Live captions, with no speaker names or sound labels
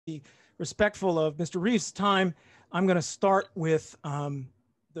be respectful of Mr. Reeves' time, I'm going to start with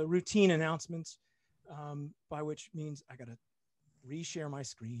the routine announcements, by which means I got to reshare my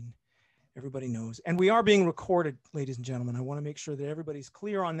screen. Everybody knows. And we are being recorded, ladies and gentlemen. I want to make sure that everybody's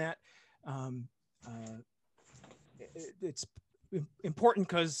clear on that. It's important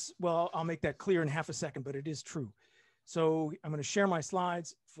because, well, I'll make that clear in half a second, but it is true. So I'm going to share my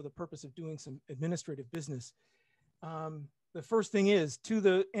slides for the purpose of doing some administrative business. The first thing is to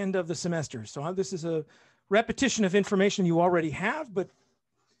the end of the semester. So this is a repetition of information you already have, but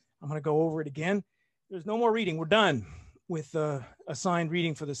I'm going to go over it again. There's no more reading. We're done with assigned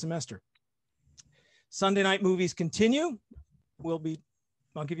reading for the semester. Sunday night movies continue.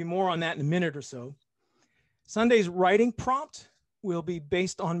 I'll give you more on that in a minute or so. Sunday's writing prompt will be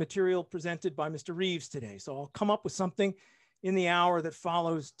based on material presented by Mr. Reeves today. So I'll come up with something in the hour that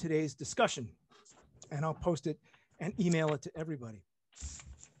follows today's discussion, and I'll post it and email it to everybody.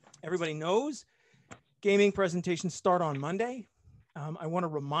 Everybody knows gaming presentations start on Monday. I want to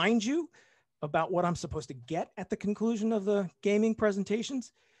remind you about what I'm supposed to get at the conclusion of the gaming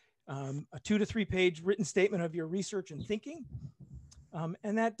presentations. A 2 to 3 page written statement of your research and thinking.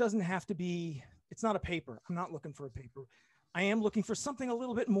 And that doesn't have to be, it's not a paper. I'm not looking for a paper. I am looking for something a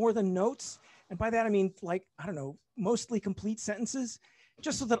little bit more than notes. And by that, I mean, like, I don't know, mostly complete sentences,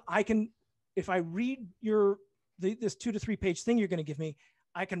 just so that I can, if I read this 2 to 3 page thing you're going to give me,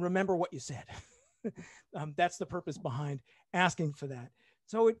 I can remember what you said. That's the purpose behind asking for that.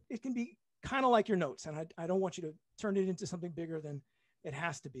 So it can be kind of like your notes, and I don't want you to turn it into something bigger than it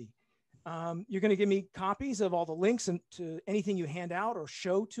has to be. You're going to give me copies of all the links and to anything you hand out or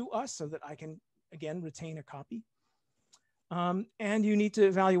show to us so that I can, again, retain a copy. And you need to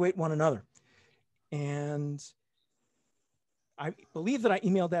evaluate one another. And I believe that I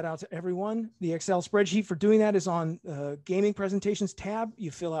emailed that out to everyone. The Excel spreadsheet for doing that is on the gaming presentations tab.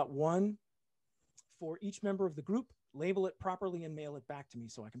 You fill out one for each member of the group, label it properly, and mail it back to me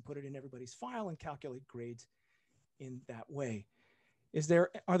so I can put it in everybody's file and calculate grades in that way.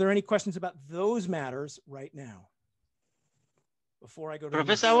 Are there any questions about those matters right now? Before I go to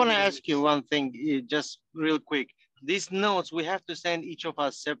Professor, I want to ask you one thing, just real quick. These notes, we have to send each of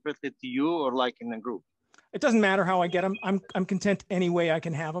us separately to you or like in a group? It doesn't matter how I get them. I'm content any way I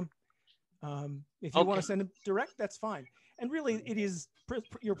can have them. If you want to send them direct, that's fine. And really, it is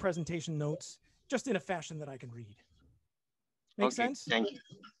your presentation notes, just in a fashion that I can read. Make sense? Thank you.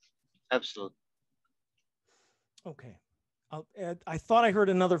 Absolutely. Okay. I thought I heard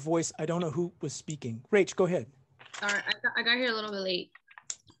another voice. I don't know who was speaking. Rach, go ahead. Sorry, I got here a little bit late.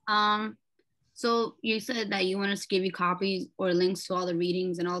 So you said that you want us to give you copies or links to all the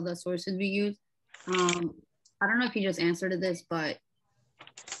readings and all the sources we use. I don't know if you just answered to this, but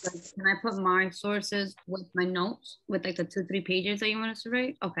like, can I put my sources with my notes with like the 2-3 pages that you want us to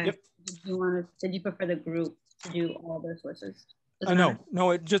write? Okay. Yep. Did you prefer the group to do all their sources?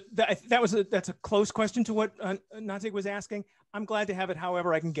 No, it just that's a close question to what Nazik was asking. I'm glad to have it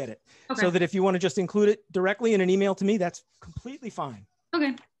however I can get it. Okay. So that if you want to just include it directly in an email to me, that's completely fine.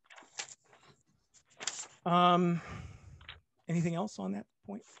 Okay. Anything else on that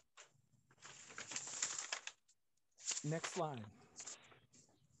point? Next slide.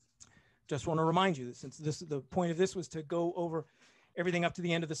 Just want to remind you that since the point of this was to go over everything up to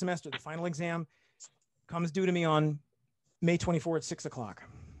the end of the semester, the final exam comes due to me on May 24 at 6 o'clock.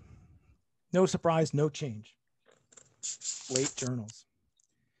 No surprise, no change. Late journals.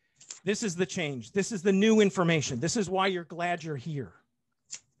 This is the change. This is the new information. This is why you're glad you're here.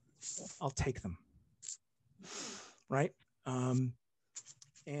 I'll take them. Right?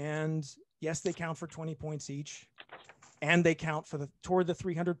 And yes, they count for 20 points each. And they count for toward the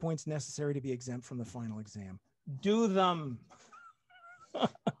 300 points necessary to be exempt from the final exam. Do them.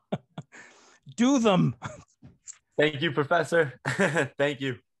 Do them. Thank you, Professor. Thank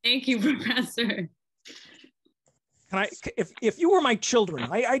you. Thank you, Professor. If you were my children,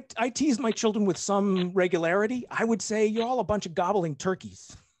 I tease my children with some regularity. I would say you're all a bunch of gobbling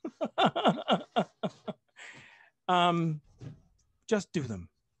turkeys. Just do them.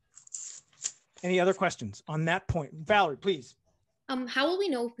 Any other questions on that point? Valerie, please. How will we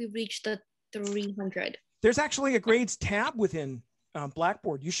know if we've reached the 300? There's actually a grades tab within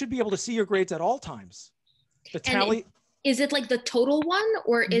Blackboard. You should be able to see your grades at all times. The tally. Is it like the total one,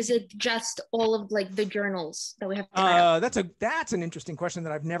 or is it just all of like the journals that we have to try out? That's an interesting question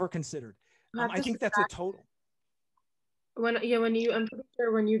that I've never considered. I think that's a total. I'm pretty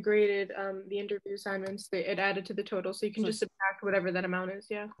sure when you graded the interview assignments, it added to the total, so you can just subtract whatever that amount is.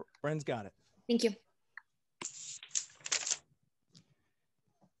 Yeah. Bren's got it. Thank you.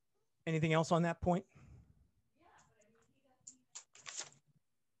 Anything else on that point?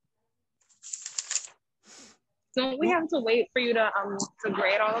 Don't we have to wait for you to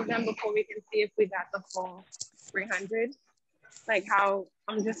grade all of them before we can see if we got the full 300? Like how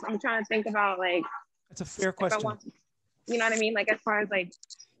I'm trying to think about like. That's a fair question. You know what I mean? Like as far as like,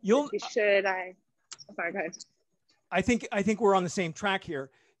 sorry, go ahead. I think we're on the same track here.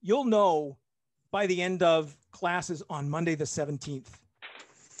 You'll know by the end of classes on Monday, the 17th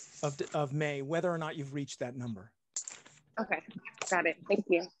of May, whether or not you've reached that number. Okay, got it. Thank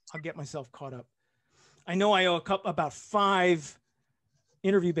you. I'll get myself caught up. I know I owe about 5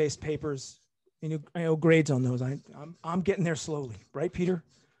 interview-based papers, and I owe grades on those. I'm getting there slowly, right, Peter?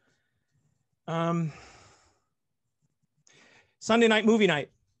 Sunday night movie night.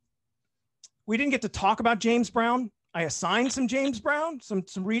 We didn't get to talk about James Brown. I assigned some James Brown, some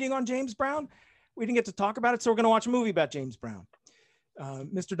reading on James Brown. We didn't get to talk about it, so we're going to watch a movie about James Brown.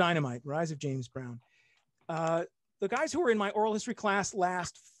 Mr. Dynamite, Rise of James Brown. The guys who were in my oral history class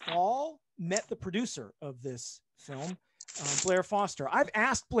last fall met the producer of this film, Blair Foster. I've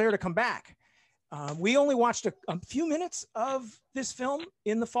asked Blair to come back. We only watched a few minutes of this film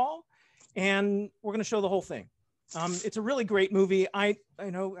in the fall, and we're going to show the whole thing. It's a really great movie. I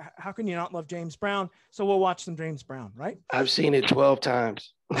know, how can you not love James Brown? So we'll watch some James Brown, right? I've seen it 12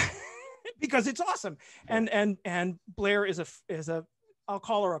 times. Because it's awesome. And Blair is a I'll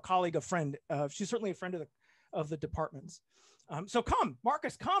call her a colleague, a friend. She's certainly a friend of the department's. So come,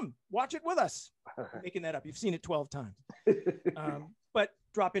 Marcus, come watch it with us. I'm making that up. You've seen it 12 times. But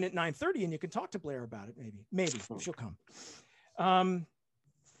drop in at 9:30 and you can talk to Blair about it. Maybe she'll come.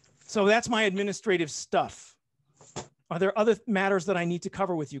 So that's my administrative stuff. Are there other matters that I need to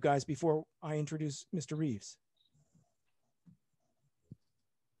cover with you guys before I introduce Mr. Reeves?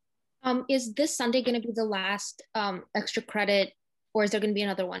 Is this Sunday going to be the last extra credit, or is there going to be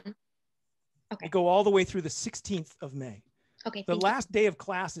another one? Okay. I go all the way through the 16th of May. Okay. The last day of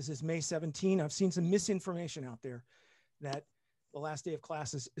classes is May 17. I've seen some misinformation out there that the last day of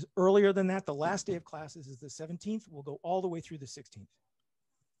classes is earlier than that. The last day of classes is the 17th. We'll go all the way through the 16th.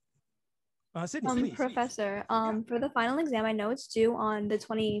 Sydney, please. Professor, for the final exam, I know it's due on the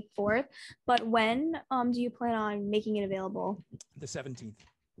 24th, but when do you plan on making it available? The 17th.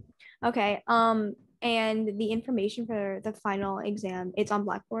 Okay. And the information for the final exam, it's on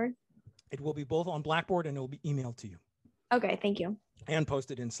Blackboard? It will be both on Blackboard and it will be emailed to you. Okay, thank you. And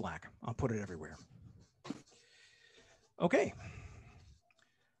posted in Slack. I'll put it everywhere. Okay.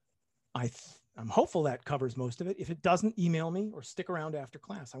 I'm hopeful that covers most of it. If it doesn't, email me or stick around after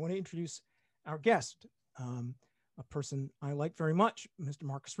class. I want to introduce our guest, a person I like very much, Mr.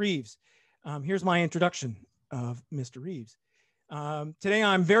 Marcus Reeves. Here's my introduction of Mr. Reeves. Today,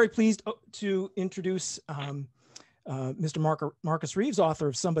 I'm very pleased to introduce Mr. Marcus Reeves, author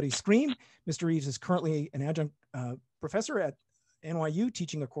of Somebody Scream. Mr. Reeves is currently an adjunct professor at NYU,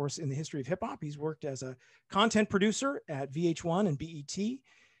 teaching a course in the history of hip hop. He's worked as a content producer at VH1 and BET,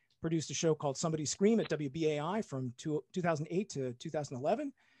 produced a show called Somebody Scream at WBAI from 2008 to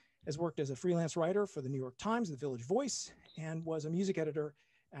 2011, has worked as a freelance writer for the New York Times, The Village Voice, and was a music editor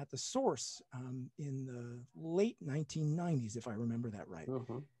at The Source in the late 1990s, if I remember that right.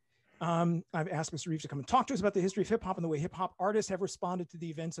 I've asked Mr. Reeves to come and talk to us about the history of hip hop and the way hip hop artists have responded to the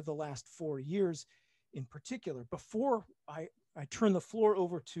events of the last 4 years in particular. Before I turn the floor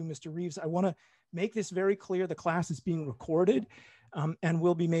over to Mr. Reeves, I want to make this very clear. The class is being recorded and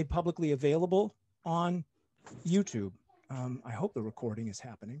will be made publicly available on YouTube. I hope the recording is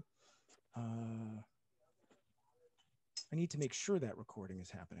happening. I need to make sure that recording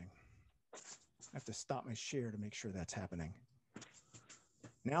is happening. I have to stop my share to make sure that's happening.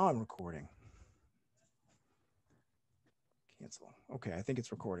 Now I'm recording. Cancel. Okay, I think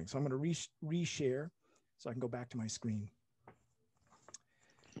it's recording. So I'm going to reshare so I can go back to my screen.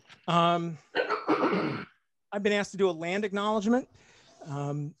 I've been asked to do a land acknowledgement.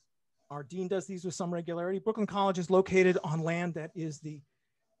 Our dean does these with some regularity. Brooklyn College is located on land that is the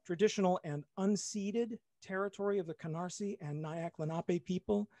traditional and unceded territory of the Canarsie and Nyack Lenape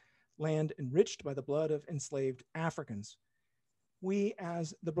people, land enriched by the blood of enslaved Africans. We,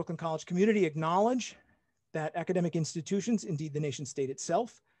 as the Brooklyn College community, acknowledge that academic institutions, indeed the nation state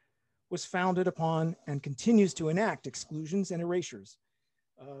itself, was founded upon and continues to enact exclusions and erasures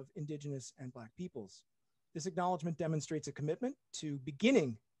of Indigenous and Black peoples. This acknowledgement demonstrates a commitment to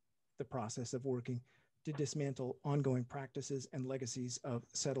beginning the process of working to dismantle ongoing practices and legacies of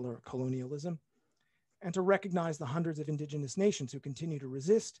settler colonialism, and to recognize the hundreds of Indigenous nations who continue to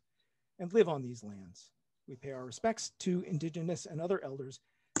resist and live on these lands. We pay our respects to Indigenous and other elders,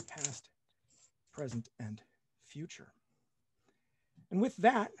 past, present, and future. And with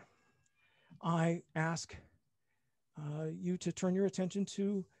that, I ask you to turn your attention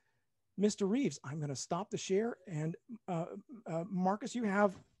to Mr. Reeves, I'm going to stop the share. And Marcus, you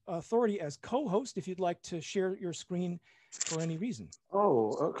have authority as co-host if you'd like to share your screen for any reason.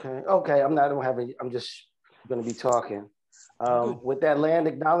 Oh, okay. Okay. I don't have any, I'm just going to be talking. With that land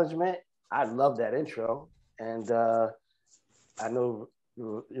acknowledgement, I love that intro. And I know,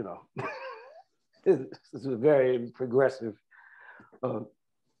 you know, this is a very progressive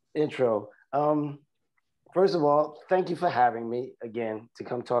intro. First of all, thank you for having me again to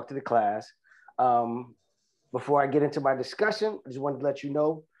come talk to the class. Before I get into my discussion, I just wanted to let you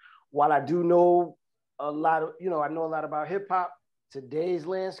know, while I do know a lot of, I know a lot about hip hop, today's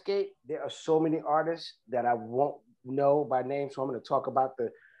landscape, there are so many artists that I won't know by name. So I'm going to talk about the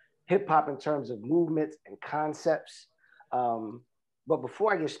hip hop in terms of movements and concepts. But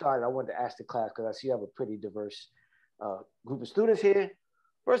before I get started, I wanted to ask the class, because I see you have a pretty diverse group of students here.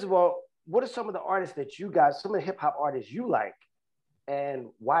 First of all, what are some of the artists that you guys, some of the hip hop artists you like, and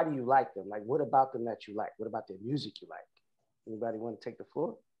why do you like them? Like, what about them that you like? What about their music you like? Anybody want to take the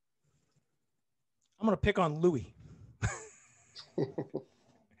floor? I'm going to pick on Louis.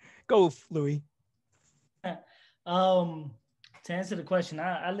 Go, Louis. To answer the question,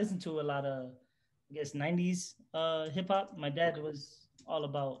 I listen to a lot of, I guess, 90s hip hop. My dad was all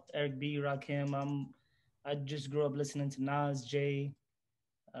about Eric B, Rakim. I just grew up listening to Nas, Jay,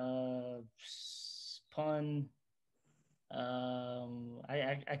 Pun.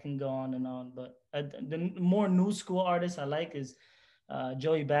 I can go on and on, but the more new school artists I like is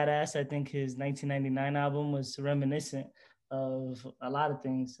Joey Badass. I think his 1999 album was reminiscent of a lot of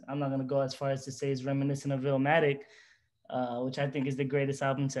things. I'm not gonna go as far as to say it's reminiscent of Illmatic, which I think is the greatest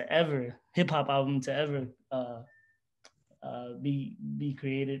album to ever, hip hop album to ever be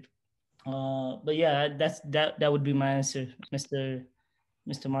created. But yeah, that would be my answer, Mr.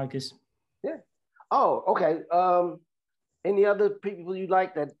 Marcus. Yeah. Oh, okay. Any other people you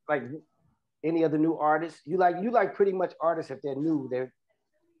like that, like any other new artists? You like pretty much artists if they're new,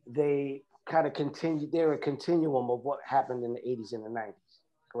 they kind of continue, they're a continuum of what happened in the 80s and the 90s,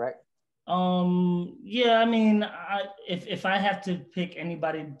 correct? Yeah, I mean, if I have to pick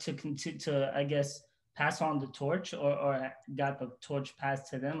anybody to I guess pass on the torch or got the torch passed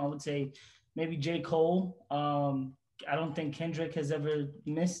to them, I would say maybe J. Cole. I don't think Kendrick has ever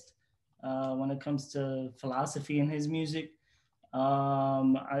missed when it comes to philosophy in his music.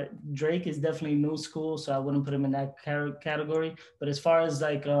 Drake is definitely new school, so I wouldn't put him in that category. But as far as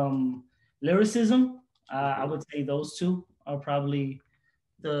like lyricism, I would say those two are probably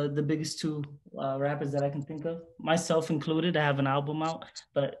the biggest two rappers that I can think of, myself included. I have an album out,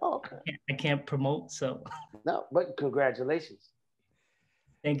 but I can't promote. So no, but congratulations.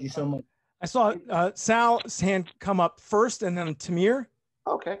 Thank you so much. I saw Sal's hand come up first, and then Tamir.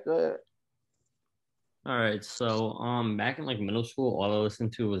 Okay, go ahead. All right, so back in like middle school, all I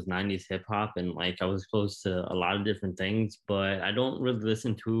listened to was 90s hip hop, and like I was exposed to a lot of different things, but I don't really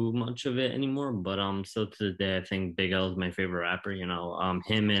listen too much of it anymore. But still to this day, I think Big L is my favorite rapper.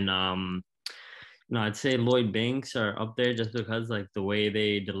 Him and I'd say Lloyd Banks are up there just because like the way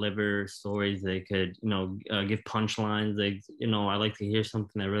they deliver stories, they could give punchlines. Like I like to hear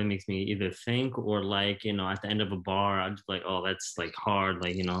something that really makes me either think or like at the end of a bar, I'm just like, oh, that's like hard,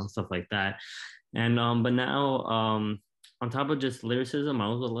 like stuff like that. And but now on top of just lyricism, I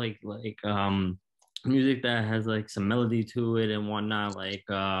also like music that has like some melody to it and whatnot. Like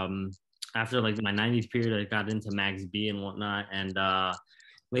after like my 90s period, I got into Max B and whatnot. And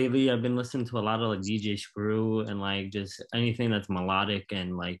lately I've been listening to a lot of like DJ Screw and like just anything that's melodic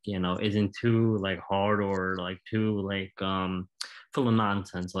and like isn't too like hard or like too like full of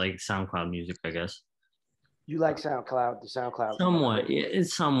nonsense, like SoundCloud music, I guess. You like SoundCloud, the SoundCloud? Somewhat, yeah,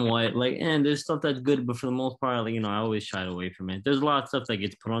 it's somewhat like, and there's stuff that's good, but for the most part, like, I always shied away from it. There's a lot of stuff that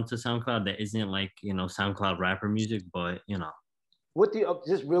gets put onto SoundCloud that isn't like, SoundCloud rapper music, but What do you,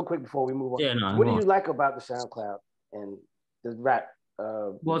 just real quick before we move on? Yeah, no, what do you like about the SoundCloud and the rap?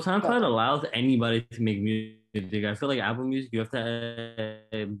 Well, SoundCloud allows anybody to make music. I feel like Apple Music, you have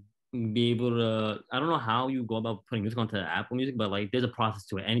to be able to, I don't know how you go about putting music onto Apple Music, but like there's a process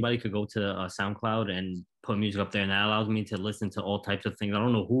to it. Anybody could go to SoundCloud and put music up there, and that allows me to listen to all types of things. I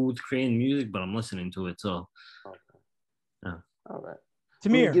don't know who's creating music, but I'm listening to it. So, yeah. All right.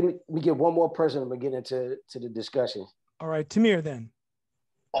 Tamir. We get one more person and we get into the discussion. All right, Tamir then.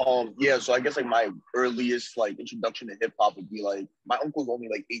 Yeah, so I guess like my earliest like introduction to hip hop would be like my uncle's only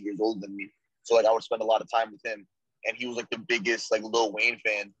like 8 years older than me, so like I would spend a lot of time with him, and he was like the biggest like Lil Wayne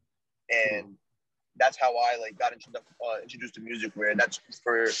fan, and that's how I like got introduced to music. Where that's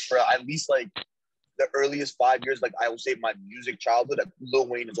for at least like the earliest 5 years, like I would say my music childhood, Lil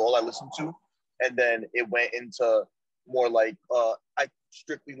Wayne is all I listened to, and then it went into more like I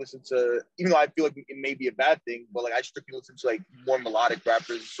strictly listen to, even though I feel like it may be a bad thing, but like I strictly listen to like more melodic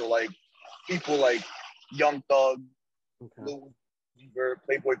rappers. So like people like Young Thug, Lil Weaver,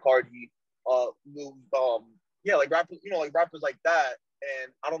 Playboy Cardi, Lil, yeah, like rappers, you know, like rappers like that.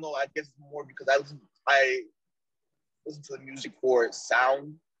 And I don't know, I guess it's more because I listen to the music for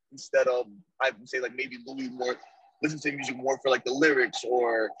sound instead of, I would say like maybe Louis more listen to music more for like the lyrics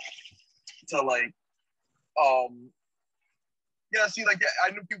or to like yeah, see, like, yeah,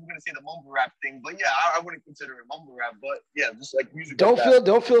 I knew people were gonna say the mumble rap thing, but yeah, I wouldn't consider it mumble rap, but yeah, just like music.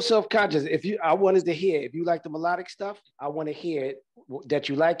 Don't feel self-conscious. I wanted to hear, if you like the melodic stuff, I want to hear it, that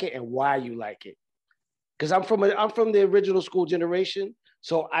you like it and why you like it. Because I'm from the original school generation,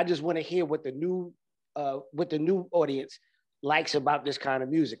 so I just want to hear what the new audience likes about this kind of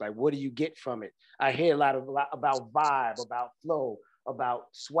music. Like, what do you get from it? I hear a lot about vibe, about flow, about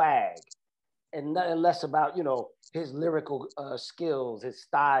swag, and less about, you know, his lyrical skills, his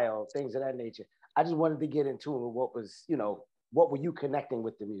style, things of that nature. I just wanted to get into what was, you know, what were you connecting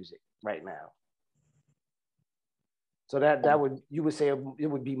with the music right now? So you would say it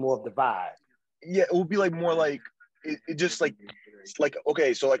would be more of the vibe. Yeah, it would be like more like it just like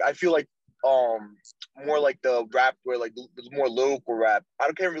okay, so like I feel like more like the rap where like the more lyrical rap.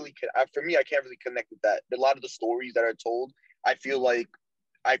 For me, I can't really connect with that. A lot of the stories that are told, I feel like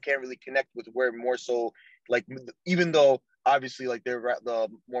I can't really connect with, where more so like, even though obviously like the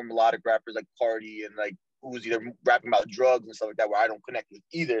more melodic rappers like Cardi and like who was either rapping about drugs and stuff like that, where I don't connect with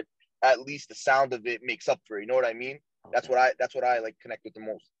either, at least the sound of it makes up for it. You know what I mean? Okay. That's what I like connect with the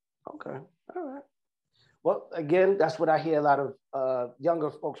most. Okay. All right. Well, again, that's what I hear a lot of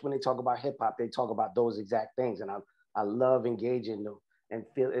younger folks when they talk about hip hop. They talk about those exact things, and I love engaging them and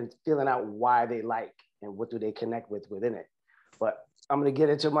feeling out why they like and what do they connect with within it. But I'm going to get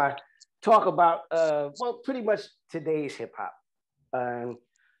into my talk about pretty much today's hip hop. From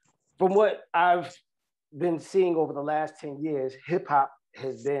what I've been seeing over the last 10 years, hip hop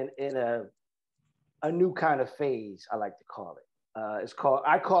has been in a new kind of phase, I like to call it. I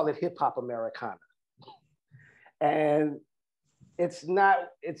call it hip hop Americana. And it's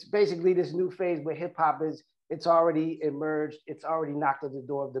basically this new phase where hip hop it's already emerged, it's already knocked at the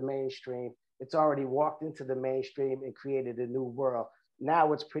door of the mainstream, it's already walked into the mainstream and created a new world.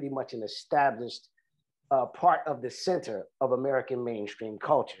 Now it's pretty much an established part of the center of American mainstream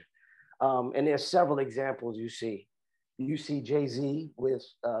culture. And there's several examples you see. You see Jay-Z with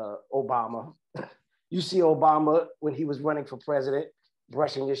Obama. You see Obama when he was running for president,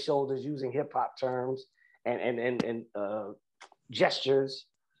 brushing his shoulders, using hip hop terms and gestures.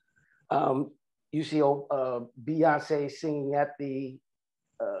 You see Beyonce singing at the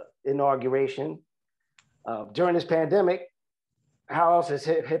inauguration. During this pandemic, how else has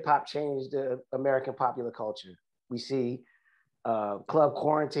hip hop changed American popular culture? We see Club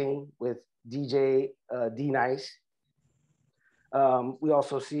Quarantine with DJ D-Nice. We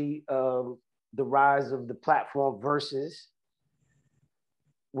also see the rise of the platform Versus,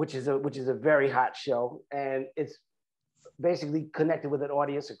 which is a very hot show, and it's basically connected with an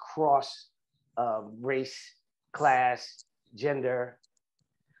audience across race, class, gender.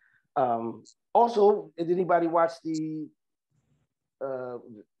 Also, did anybody watch the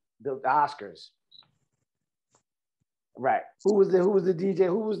Oscars? Right. Who was the DJ?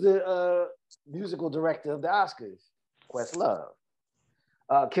 Who was the musical director of the Oscars? Questlove.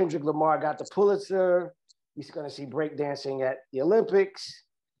 Kendrick Lamar got the Pulitzer. He's going to see breakdancing at the Olympics.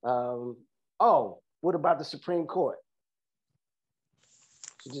 What about the Supreme Court?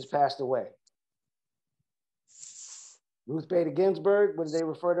 She just passed away. Ruth Bader Ginsburg, what did they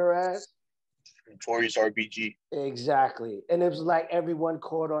refer to her as? Notorious RBG. Exactly. And it was like everyone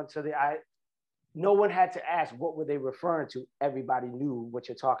caught on to no one had to ask what were they referring to. Everybody knew what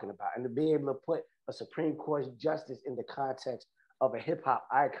you're talking about. And to be able to put a Supreme Court justice in the context of a hip hop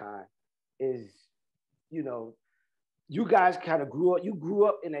icon is, you know, you guys kind of grew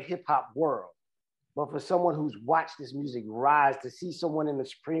up in a hip hop world. But for someone who's watched this music rise, to see someone in the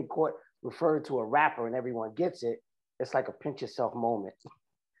Supreme Court referred to a rapper and everyone gets it, it's like a pinch yourself moment.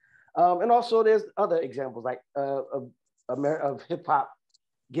 And also there's other examples like of hip hop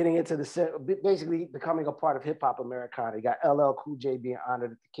getting into basically becoming a part of hip hop Americana. You got LL Cool J being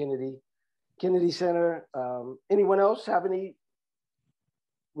honored at the Kennedy Center. Anyone else have any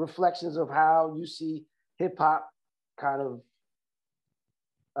reflections of how you see hip hop kind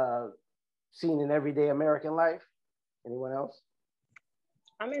of seen in everyday American life? Anyone else?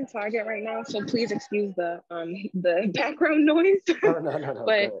 I'm in Target right now, so please excuse the background noise. No.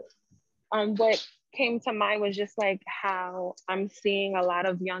 But what came to mind was just like how I'm seeing a lot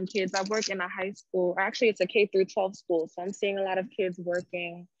of young kids. I work in a high school, or actually it's a K through 12 school. So I'm seeing a lot of kids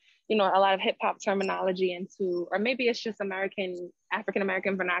working, you know, a lot of hip hop terminology into, or maybe it's just African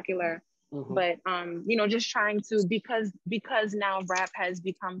American vernacular. But you know, just trying to, because now rap has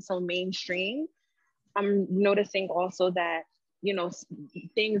become so mainstream, I'm noticing also that, you know,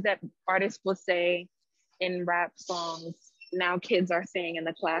 things that artists will say in rap songs, now kids are saying in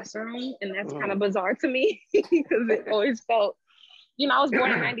the classroom. And that's kind of bizarre to me because it always felt, you know, I was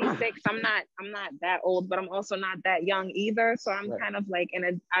born in 96. I'm not that old, but I'm also not that young either. So I'm kind of like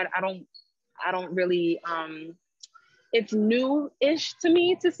I don't really, it's new-ish to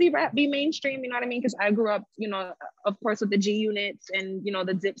me to see rap be mainstream, you know what I mean? Because I grew up, you know, of course with the G Units and, you know,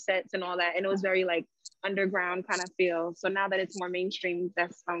 the Dip Sets and all that. And it was very like underground kind of feel. So now that it's more mainstream,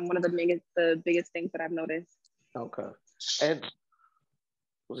 that's one of the biggest things that I've noticed. Okay. And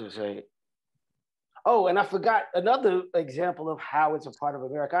what was I say? Oh, and I forgot another example of how it's a part of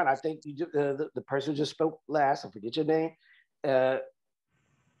Americana. I think the person who just spoke last, I forget your name.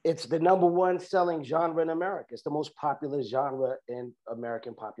 It's the #1 selling genre in America. It's the most popular genre in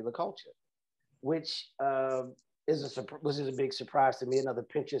American popular culture, which was a big surprise to me. Another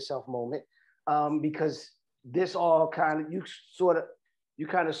pinch yourself moment, because this all kind of you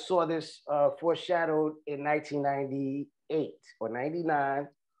kind of saw this foreshadowed in 1998 or 99,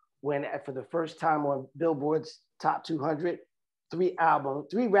 when for the first time on Billboard's Top 200, 3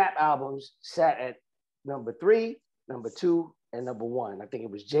 rap albums sat at #3, #2, and #1. I think it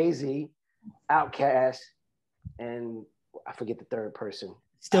was Jay-Z, Outkast, and I forget the third person.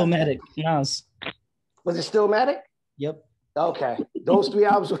 Stillmatic, Nas. Was it Stillmatic? Yep. Okay, those 3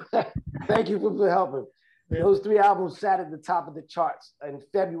 albums. Thank you for helping. Yeah. Those 3 albums sat at the top of the charts in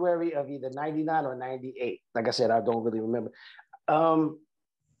February of either 99 or 98. Like I said, I don't really remember.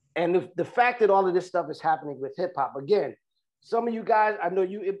 And the fact that all of this stuff is happening with hip hop, again, some of you guys, I know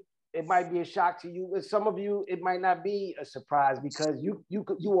it might be a shock to you, but some of you, it might not be a surprise, because you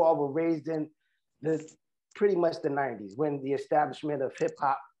all were raised in pretty much the 90s, when the establishment of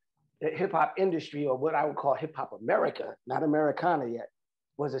the hip hop industry, or what I would call hip hop America, not Americana yet,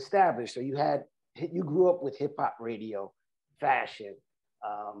 was established. So you grew up with hip hop radio, fashion,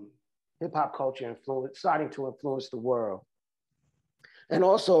 hip hop culture starting to influence the world. And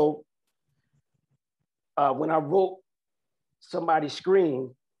also, when I wrote Somebody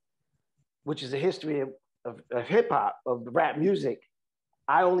Scream, which is a history of hip hop, of rap music,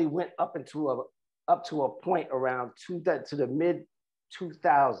 I only went up to a point around to the mid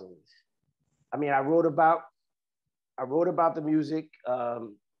 2000s. I mean, I wrote about the music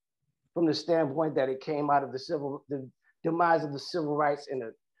from the standpoint that it came out of the demise of the civil rights and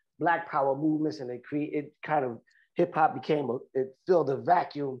the Black Power movements, and it kind of, hip hop it filled a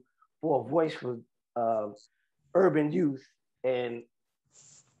vacuum for a voice for urban youth, and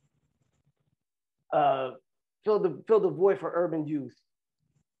filled the void for urban youth.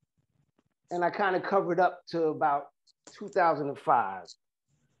 And I kind of covered up to about 2005.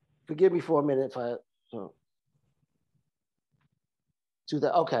 Forgive me for a minute if I,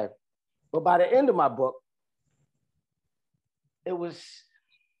 okay. But by the end of my book, it was,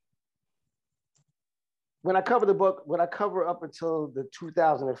 when I cover up until the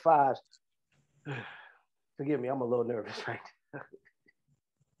 2005, forgive me, I'm a little nervous, right?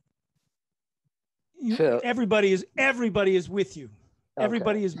 Everybody is with you. Okay.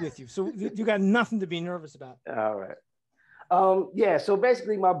 Everybody is with you. So you got nothing to be nervous about. All right. Yeah, so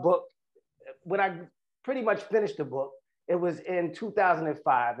basically my book, when I pretty much finished the book, it was in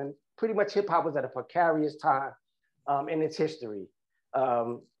 2005, and pretty much hip hop was at a precarious time in its history.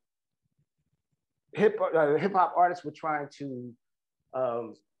 Hip hop artists were trying to,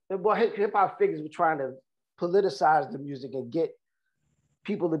 hip hop figures were trying to politicize the music and get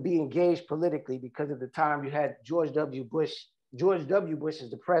people to be engaged politically, because at the time you had George W. Bush as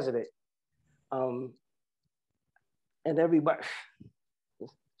the president. And everybody,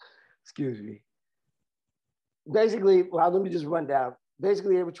 excuse me. Basically, well, let me just run down.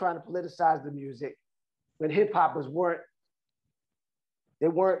 Basically, they were trying to politicize the music, but hip hoppers weren't.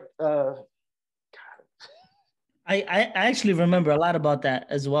 I actually remember a lot about that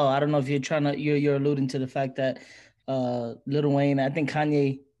as well. I don't know if you're alluding to the fact that Lil Wayne, I think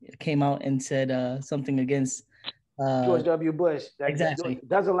Kanye came out and said something against George W. Bush. Exactly.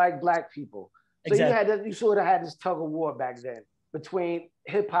 Doesn't like Black people. So exactly. you sort of had this tug of war back then between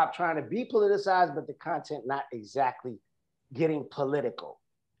hip hop trying to be politicized, but the content not exactly getting political.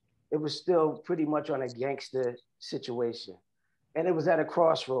 It was still pretty much on a gangster situation. And it was at a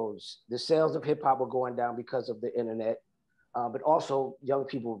crossroads. The sales of hip hop were going down because of the internet. but also young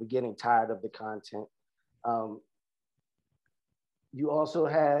people were getting tired of the content. You also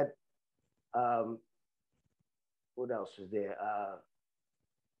had, what else was there?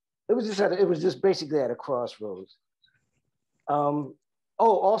 It was just basically at a crossroads.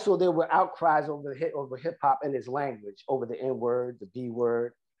 Also there were outcries over hip hop and its language, over the N word, the B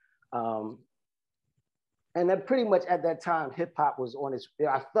word. And then pretty much at that time, hip hop was on its,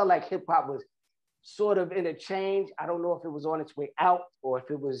 I felt like hip hop was sort of in a change. I don't know if it was on its way out or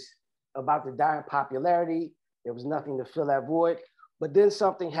if it was about to die in popularity. There was nothing to fill that void. But then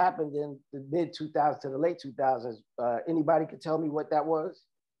something happened in the mid 2000s to the late 2000s. Anybody could tell me what that was?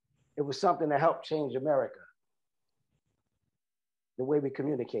 It was something that helped change America, the way we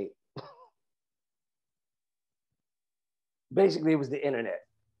communicate. Basically, it was the internet.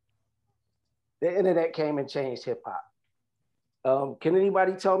 The internet came and changed hip hop. Can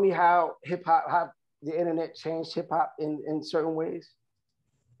anybody tell me how the internet changed hip hop in certain ways?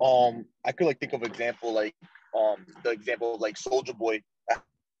 I could like think of example like the example of like Soulja Boy,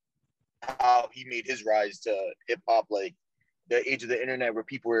 how he made his rise to hip hop, like the age of the internet where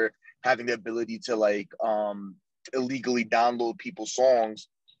people were having the ability to like illegally download people's songs.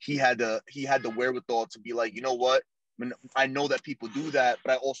 He had the wherewithal to be like, you know what? I know that people do that,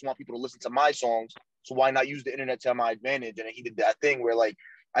 but I also want people to listen to my songs. So why not use the internet to my advantage? And he did that thing where like,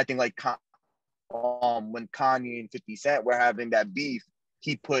 I think like when Kanye and 50 Cent were having that beef,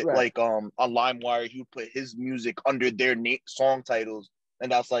 he put like on LimeWire, he would put his music under their song titles.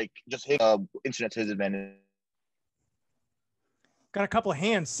 And that's like just his internet to his advantage. Got a couple of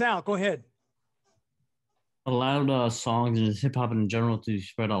hands. Sal, go ahead. Allowed songs and hip hop in general to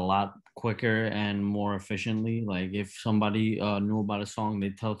spread a lot quicker and more efficiently. Like if somebody knew about a song,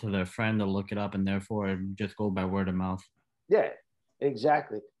 they tell to their friend to look it up, and therefore it just go by word of mouth. Yeah,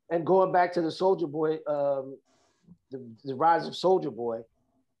 exactly. And going back to the Soulja Boy, the rise of Soulja Boy,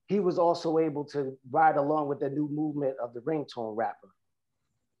 he was also able to ride along with the new movement of the ringtone rapper.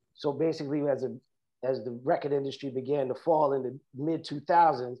 So basically, as the record industry began to fall in the mid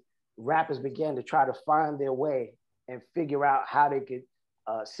 2000s, rappers began to try to find their way and figure out how they could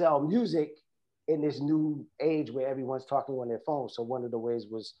sell music in this new age where everyone's talking on their phone. So one of the ways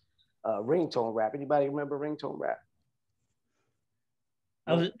was ringtone rap. Anybody remember ringtone rap?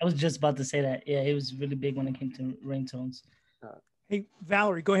 I was just about to say that. Yeah, it was really big when it came to ringtones. Hey,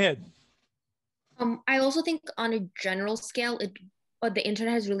 Valerie, go ahead. I also think on a general scale, the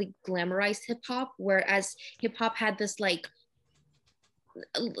internet has really glamorized hip hop, whereas hip hop had this like,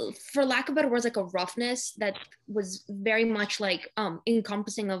 for lack of better words, like a roughness that was very much like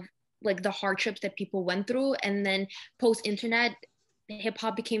encompassing of like the hardships that people went through. And then post-internet, hip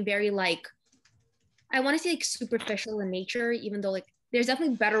hop became very like, I want to say like superficial in nature, even though like there's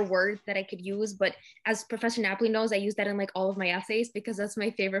definitely better words that I could use, but as Professor Napoli knows, I use that in like all of my essays because that's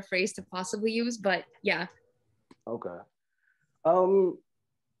my favorite phrase to possibly use, but yeah. Okay. We'll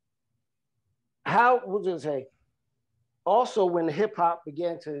just say, also when hip hop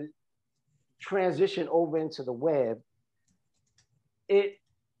began to transition over into the web,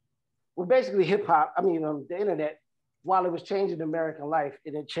 basically hip hop, the internet, while it was changing American life,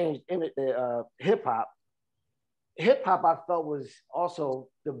 it changed hip hop. Hip hop, I felt, was also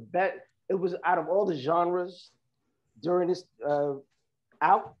the best. It was out of all the genres during this all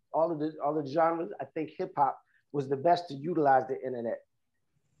of the genres. I think hip hop was the best to utilize the internet.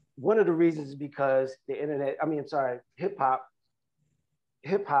 One of the reasons is because hip hop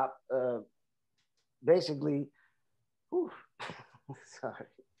basically, sorry.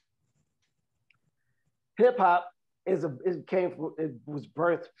 Hip hop was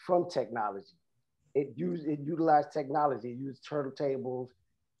birthed from technology. It utilized technology. It used turntables,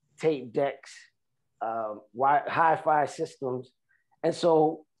 tape decks, hi-fi systems. And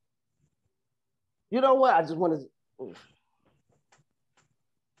so, you know what? I just want to.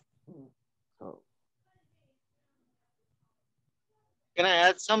 Can I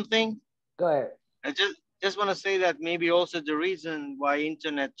add something? Go ahead. I just want to say that maybe also the reason why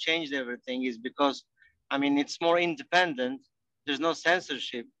internet changed everything is because, it's more independent. There's no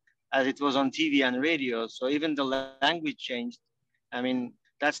censorship as it was on TV and radio. So even the language changed.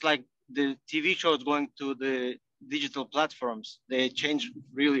 That's like the TV shows going to the digital platforms. They changed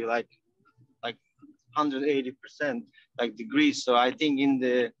really like 180% like degrees. So I think in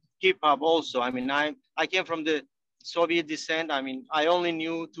the hip hop also, I came from the Soviet descent. I only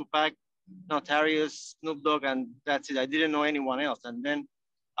knew Tupac, Notorious, Snoop Dogg, and that's it. I didn't know anyone else. And then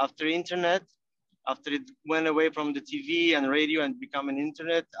after internet, after it went away from the TV and radio and become an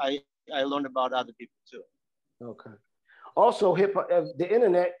internet, I learned about other people too. Okay. Also, the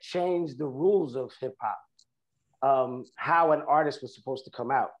internet changed the rules of hip hop. how an artist was supposed to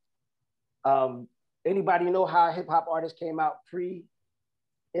come out. Anybody know how hip hop artists came out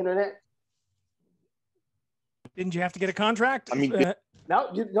pre-internet? Didn't you have to get a contract? I mean,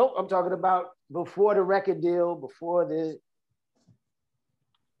 No, I'm talking about before the record deal, before the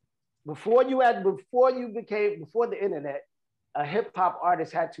internet, a hip hop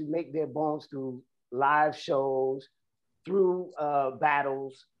artist had to make their bones through live shows, through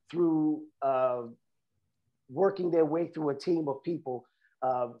battles, through working their way through a team of people,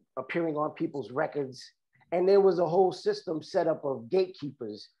 appearing on people's records. And there was a whole system set up of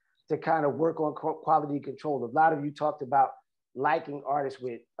gatekeepers to kind of work on quality control. A lot of you talked about liking artists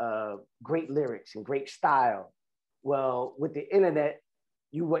with great lyrics and great style. Well, with the internet,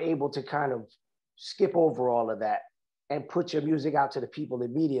 you were able to kind of skip over all of that and put your music out to the people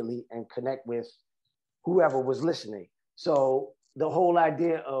immediately and connect with whoever was listening. So the whole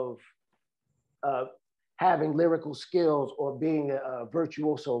idea of having lyrical skills or being a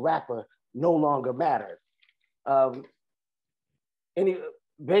virtuoso rapper no longer mattered.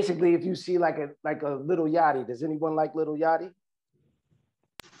 Basically, if you see like a Lil Yachty, does anyone like Lil Yachty?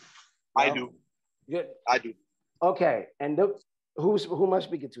 I do. Yeah. I do. Okay, and who am I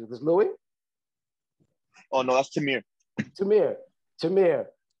speaking to? This Louis? Oh no, that's Tamir. Tamir.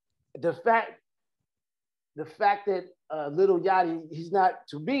 The fact that Lil Yachty,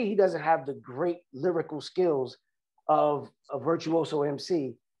 he doesn't have the great lyrical skills of a virtuoso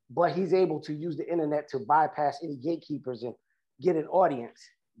MC, but he's able to use the internet to bypass any gatekeepers and get an audience.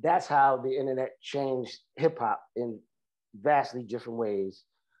 That's how the internet changed hip hop in vastly different ways.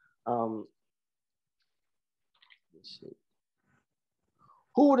 Let's see.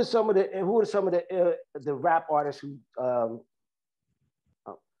 Who are some of the rap artists who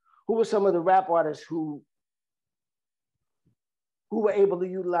were some of the rap artists who were able to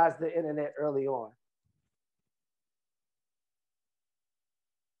utilize the internet early on?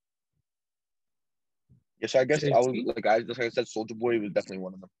 Yes, I guess I was like I said, Soulja Boy was definitely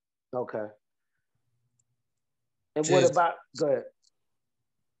one of them. Okay. And what about, go ahead.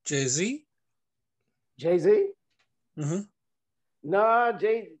 Jay-Z? Jay-Z? Mm-hmm. No,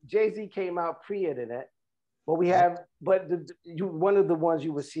 Jay-Z came out pre-internet, but one of the ones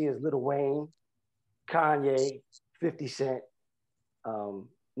you would see is Lil Wayne, Kanye, 50 Cent,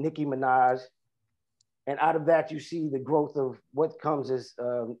 Nicki Minaj, and out of that you see the growth of what comes as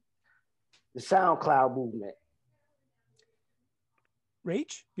the SoundCloud movement.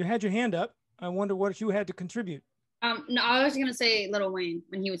 Rach, you had your hand up. I wonder what you had to contribute. No, I was gonna say Lil Wayne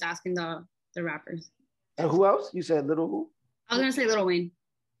when he was asking the rappers. And who else? You said Lil who? I was gonna say Lil Wayne.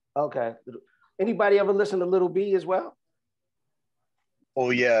 Okay. Anybody ever listen to Lil B as well? Oh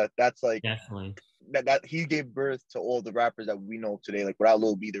yeah, that's like definitely that he gave birth to all the rappers that we know today. Like without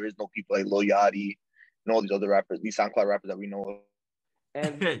Lil B, there is no people like Lil Yachty and all these other rappers, these SoundCloud rappers that we know of.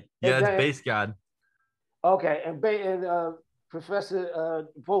 And yeah, it's Bass God. Okay, and Professor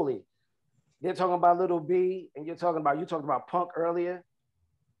Foley, they're talking about Lil B, and you talked about Punk earlier.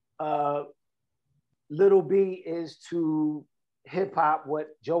 Lil B is to hip hop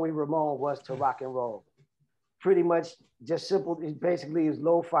what Joey Ramone was to rock and roll. Pretty much just simple. It basically is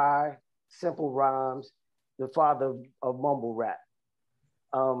lo-fi, simple rhymes. The father of mumble rap.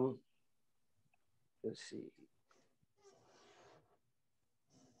 Let's see.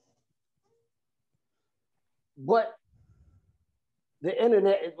 But the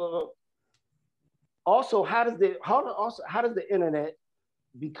internet also, how does the internet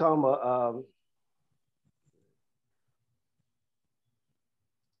become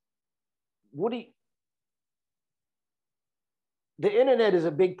the internet is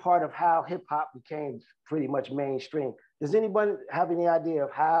a big part of how hip hop became pretty much mainstream. Does anyone have any idea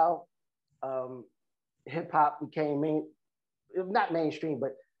of how hip hop became not mainstream,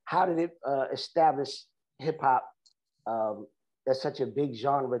 but how did it establish hip hop as such a big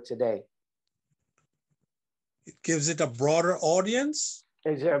genre today? It gives it a broader audience.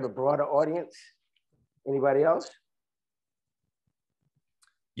 Is there a broader audience? Anybody else?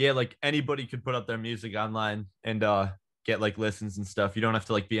 Yeah, like anybody could put up their music online and get like listens and stuff. You don't have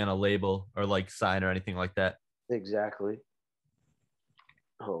to like be on a label or like sign or anything like that. Exactly.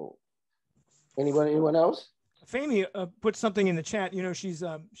 Oh, anyone else? Fami put something in the chat. You know, she's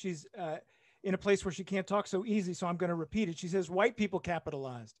in a place where she can't talk so easy, so I'm going to repeat it. She says, white people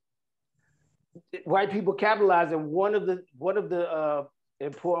capitalized. White people capitalized, and one of the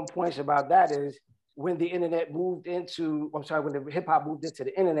important points about that is when the internet moved into, when the hip hop moved into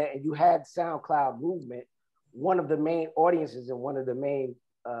the internet and you had SoundCloud movement, one of the main audiences and one of the main,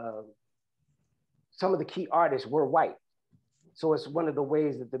 some of the key artists were white. So it's one of the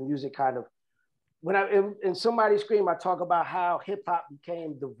ways that the music kind of when in somebody's scream, I talk about how hip hop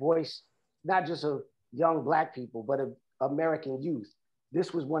became the voice, not just of young Black people, but of American youth.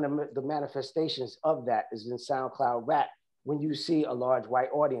 This was one of the manifestations of that is in SoundCloud rap. When you see a large white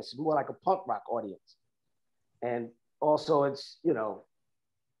audience, it's more like a punk rock audience. And also it's, you know,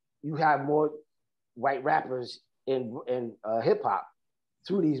 you have more white rappers in hip hop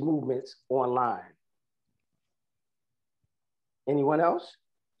through these movements online. Anyone else?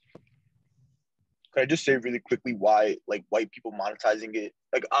 Can I just say really quickly why like white people monetizing it?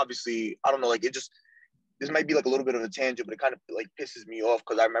 Like obviously, I don't know, like it just, this might be like a little bit of a tangent, but it kind of like pisses me off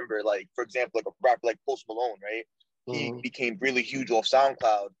because I remember like, for example, like a rapper like Post Malone, right? He became really huge off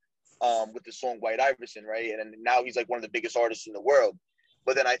SoundCloud with the song White Iverson, right? And now he's like one of the biggest artists in the world.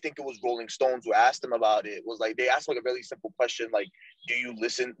 But then I think it was Rolling Stones who asked him about it. Was like, they asked like a really simple question, like, do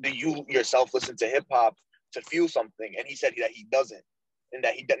you yourself listen to hip hop to feel something? And he said that he doesn't. And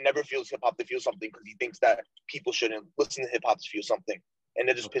that he never feels hip hop to feel something because he thinks that people shouldn't listen to hip hop to feel something. And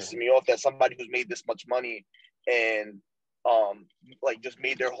it just pisses me off that somebody who's made this much money and like just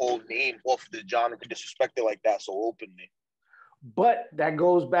made their whole name off the genre can disrespect it like that so openly. But that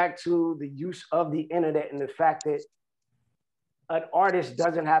goes back to the use of the internet and the fact that an artist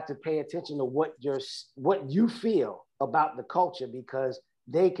doesn't have to pay attention to what you feel about the culture because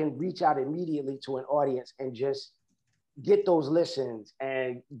they can reach out immediately to an audience and just get those listens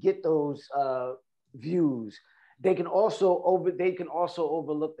and get those views. They can also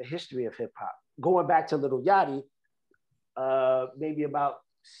overlook the history of hip hop. Going back to Lil Yachty, maybe about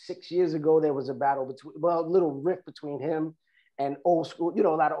 6 years ago, there was a little rift between him and old school, you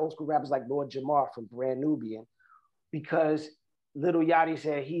know, a lot of old school rappers like Lord Jamar from Brand Nubian, because Lil Yachty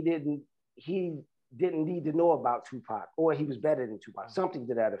said he didn't need to know about Tupac, or he was better than Tupac, something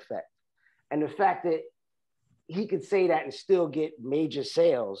to that effect. And the fact that he could say that and still get major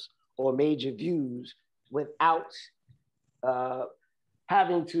sales or major views without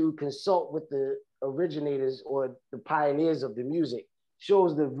having to consult with the originators or the pioneers of the music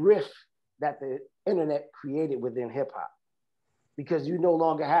shows the rift that the internet created within hip hop. Because you no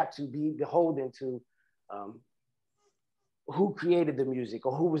longer have to be beholden to who created the music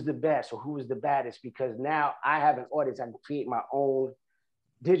or who was the best or who was the baddest, because now I have an audience. I can create my own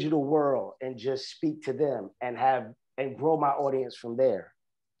digital world and just speak to them and grow my audience from there.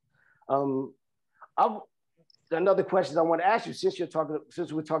 Another question I want to ask you, since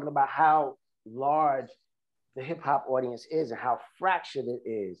we're talking about how large the hip hop audience is and how fractured it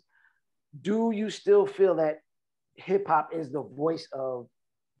is, do you still feel that hip hop is the voice of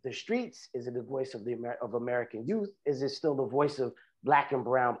the streets? Is it the voice of of American youth? Is it still the voice of Black and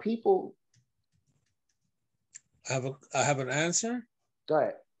brown people? I have an answer. Go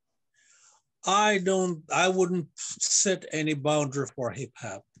ahead. I wouldn't set any boundary for hip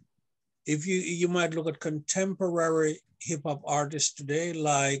hop. If you might look at contemporary hip hop artists today,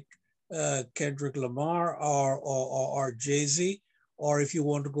 like Kendrick Lamar or Jay-Z, or if you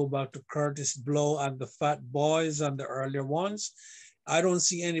want to go back to Curtis Blow and the Fat Boys and the earlier ones, I don't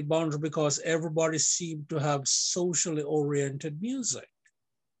see any boundary because everybody seemed to have socially oriented music.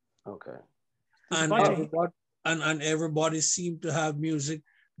 Okay. And everybody seemed to have music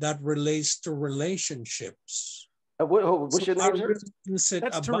that relates to relationships. What's your name, sir?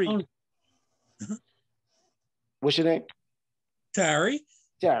 That's Tariq. What's your name? Terry.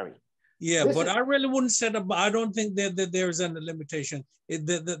 Terry. Yeah, but I really wouldn't set up. I don't think that there's any limitation.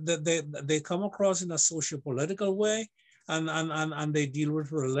 They come across in a socio-political way, and they deal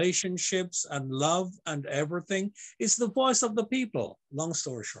with relationships and love and everything. It's the voice of the people. Long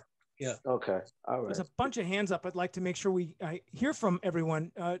story short. Yeah. Okay. All right. There's a bunch of hands up. I'd like to make sure I hear from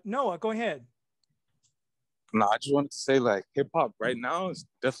everyone. Noah, go ahead. No, I just wanted to say, like, hip hop right now is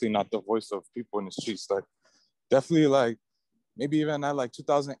definitely not the voice of people in the streets. Like, definitely, like, maybe even at like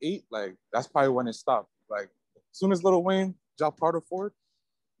 2008, like, that's probably when it stopped. Like, as soon as Lil Wayne dropped Carter Ford,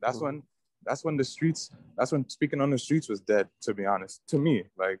 that's when speaking on the streets was dead, to be honest. To me,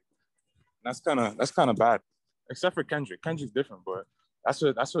 like, that's kind of bad. Except for Kendrick. Kendrick's different, but that's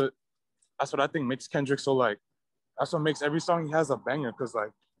what I think makes Kendrick so, like, that's what makes every song he has a banger, because,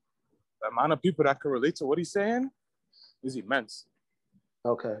 like, the amount of people that can relate to what he's saying is immense.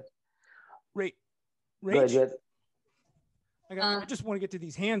 Okay. Rach, I just want to get to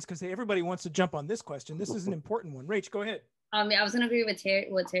these hands because everybody wants to jump on this question. This is an important one. Rach, go ahead. I was gonna agree with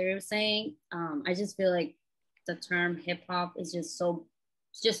what Terry was saying. I just feel like the term hip hop is it's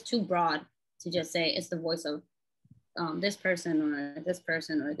just too broad to just say it's the voice of this person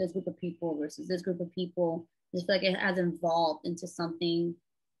or this group of people versus this group of people. I just feel like it has evolved into something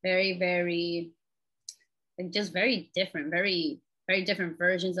very, very, like, just very different, very, very different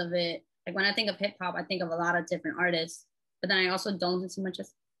versions of it. Like when I think of hip hop, I think of a lot of different artists, but then I also don't listen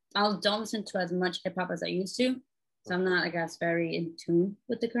to as much hip hop as I used to. So I'm not, I guess, very in tune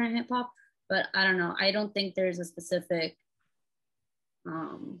with the current hip hop. But I don't know. I don't think there's a specific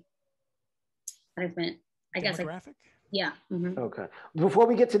demographic? Yeah. Mm-hmm. Okay. Before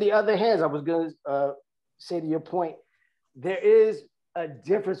we get to the other hands, I was going to say to your point, there is a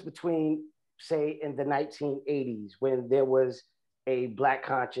difference between, say, in the 1980s when there was a Black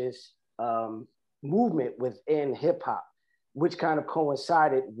conscious movement within hip hop, which kind of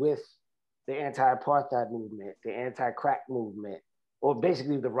coincided with the anti-apartheid movement, the anti-crack movement, or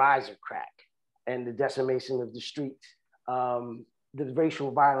basically the rise of crack and the decimation of the streets, the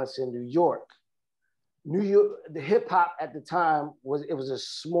racial violence in New York. The hip hop at the time was a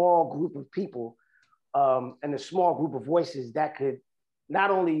small group of people and a small group of voices that could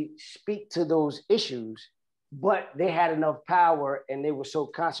not only speak to those issues, but they had enough power and they were so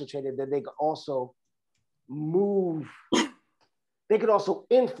concentrated that they could also they could also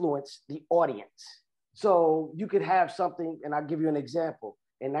influence the audience. So you could have something, and I'll give you an example.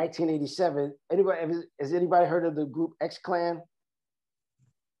 In 1987, has anybody heard of the group X-Clan?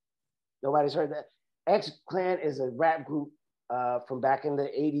 Nobody's heard that? X-Clan is a rap group from back in the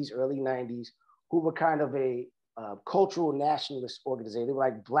 80s, early 90s, who were kind of a cultural nationalist organization. They were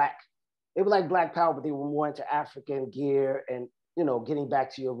like Black Power, but they were more into African gear and, you know, getting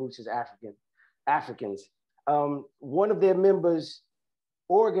back to your roots as Africans. One of their members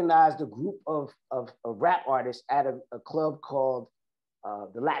organized a group of rap artists at a club called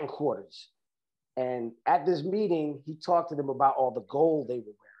the Latin Quarters. And at this meeting, he talked to them about all the gold they were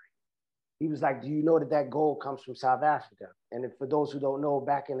wearing. He was like, do you know that gold comes from South Africa? And for those who don't know,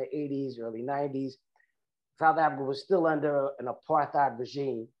 back in the 80s, early 90s, South Africa was still under an apartheid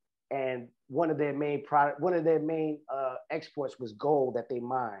regime. And one of their main exports was gold that they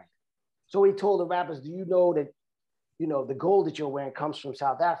mined. So he told the rappers, do you know that, you know, the gold that you're wearing comes from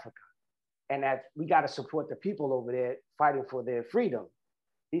South Africa and that we got to support the people over there fighting for their freedom.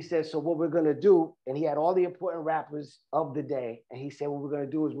 He said, so what we're going to do, and he had all the important rappers of the day. And he said, what we're going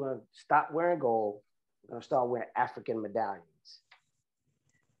to do is we're going to stop wearing gold. We're going to start wearing African medallions.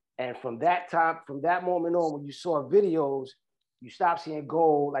 And from that moment on, when you saw videos, you stopped seeing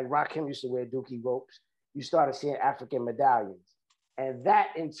gold, like Rakim used to wear dookie ropes. You started seeing African medallions. And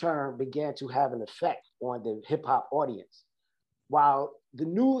that in turn began to have an effect on the hip hop audience. While the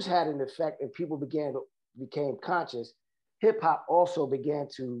news had an effect and people became conscious, hip hop also began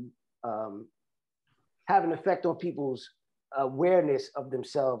to have an effect on people's awareness of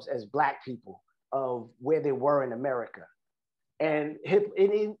themselves as Black people, of where they were in America. And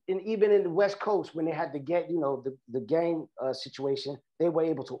even in the West Coast, when they had to get, you know, the gang situation, they were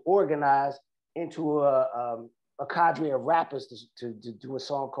able to organize into a cadre of rappers to do a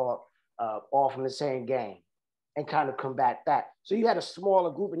song called All From the Same Gang and kind of combat that. So you had a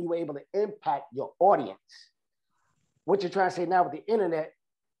smaller group and you were able to impact your audience. What you're trying to say now with the internet,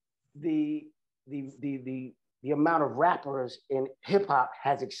 the amount of rappers in hip hop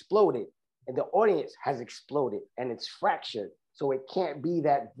has exploded and the audience has exploded and it's fractured. So it can't be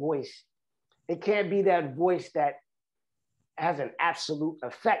that voice. It can't be that voice that has an absolute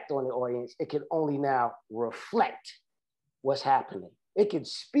effect on the audience. It can only now reflect what's happening. It can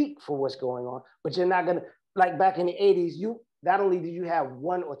speak for what's going on, but you're not gonna, like back in the 80s, not only did you have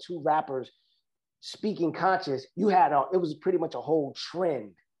one or two rappers speaking conscious, it was pretty much a whole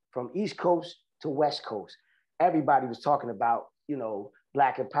trend from East Coast to West Coast. Everybody was talking about, you know,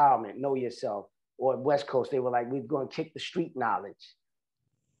 Black empowerment, know yourself, or West Coast, they were like, we're going to kick the street knowledge.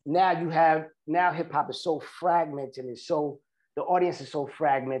 Now hip hop is so fragmented and the audience is so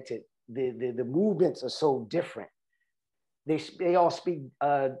fragmented. The movements are so different. They all speak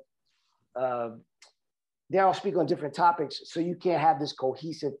on different topics, so you can't have this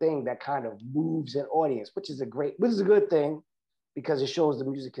cohesive thing that kind of moves an audience, which is a good thing because it shows the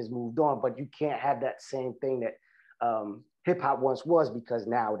music has moved on, but you can't have that same thing that hip hop once was because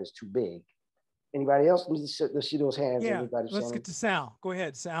now it is too big. Anybody else? Let's see those hands. Yeah, let's get to Sal. Go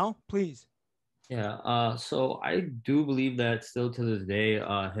ahead, Sal, please. Yeah, so I do believe that still to this day,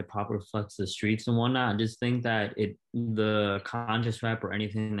 hip hop reflects the streets and whatnot. I just think that the conscious rap or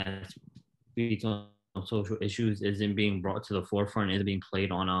anything that speaks on social issues isn't being brought to the forefront, isn't being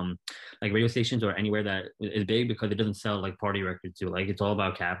played on like radio stations or anywhere that is big because it doesn't sell like party records do. Like it's all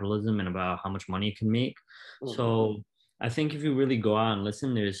about capitalism and about how much money it can make. Mm-hmm. So I think if you really go out and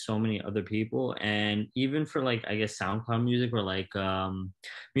listen, there's so many other people. And even for like, I guess, SoundCloud music or like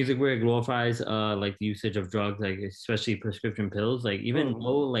music where it glorifies like the usage of drugs, like especially prescription pills, like even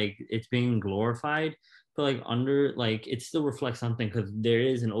though like it's being glorified, feel like under like it still reflects something because there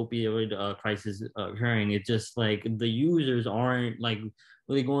is an opioid crisis occurring. It's just like the users aren't like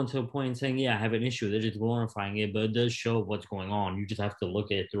really going to a point and saying, yeah, I have an issue. They're just glorifying it, but it does show what's going on. You just have to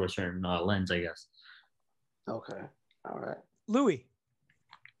look at it through a certain lens, I guess. Okay. All right. Louis.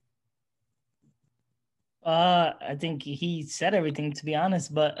 I think he said everything, to be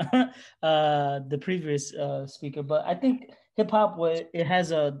honest, but the previous speaker. But I think hip hop, it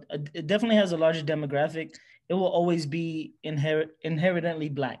has it definitely has a larger demographic. It will always be inherently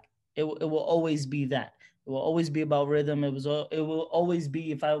black. It will always be that. It will always be about rhythm. It will always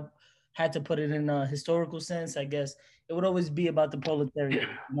be, if I had to put it in a historical sense, I guess it would always be about the proletariat.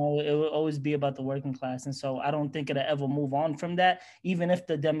 You know, it will always be about the working class. And so I don't think it'll ever move on from that, even if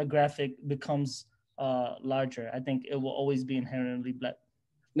the demographic becomes larger. I think it will always be inherently black.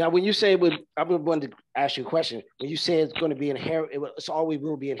 Now, when you say I'm going to ask you a question. When you say it's going to be it's always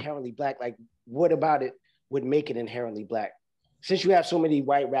will be inherently black. Like, what about it would make it inherently black? Since you have so many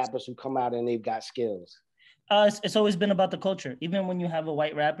white rappers who come out and they've got skills. It's always been about the culture. Even when you have a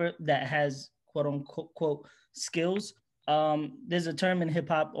white rapper that has quote unquote skills, there's a term in hip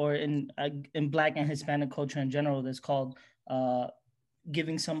hop or in Black and Hispanic culture in general that's called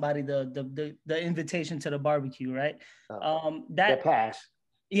giving somebody the invitation to the barbecue, right? The pass.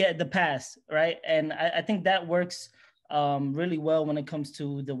 Yeah, the pass, right? And I think that works really well when it comes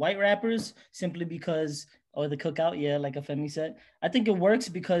to the white rappers, simply because, or the cookout, yeah, like Afemi said. I think it works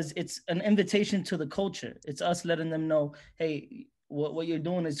because it's an invitation to the culture. It's us letting them know, hey, what you're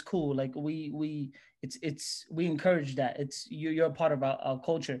doing is cool. Like we encourage that. You're a part of our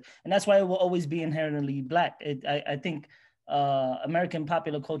culture, and that's why it will always be inherently black. I think American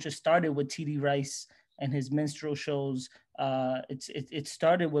popular culture started with T.D. Rice and his minstrel shows. It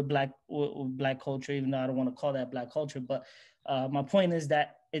started with black culture, even though I don't want to call that black culture. But my point is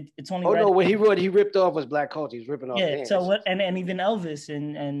that it's only. Oh no, when he ripped off was black culture. He's ripping off. Yeah. So what? And even Elvis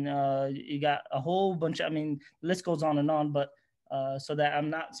and you got a whole bunch. I mean, the list goes on and on. But so that I'm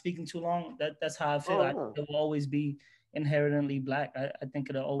not speaking too long, that's how I feel. I think it will always be inherently black. I think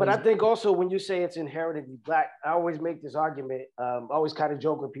it'll always. But I think also when you say it's inherently black, I always make this argument. I always kind of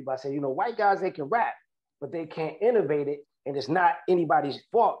joke with people. I say, white guys, they can rap, but they can't innovate it, and it's not anybody's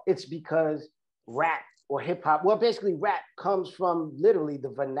fault. It's because rap or hip hop, well, basically rap comes from literally the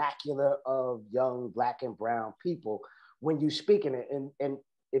vernacular of young Black and brown people when you speak in it. And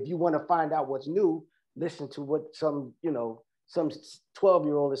if you want to find out what's new, listen to what some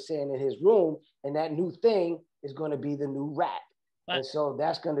 12-year-old is saying in his room, and that new thing is going to be the new rap. And so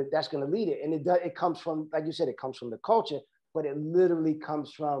that's gonna lead it. And it comes from, like you said, it comes from the culture, but it literally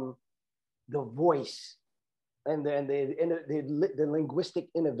comes from the voice and the linguistic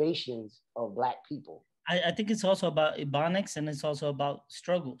innovations of Black people. I think it's also about ebonics, and it's also about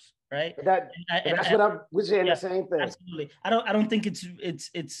struggles, right? We're saying the same thing. Absolutely. I don't think it's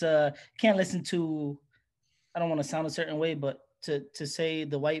can't listen to. I don't want to sound a certain way, but to say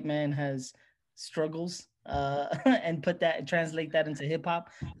the white man has struggles and translate that into hip hop,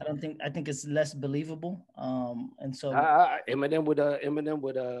 I think it's less believable. And so Eminem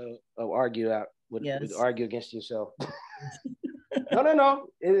would argue would argue against yourself. No.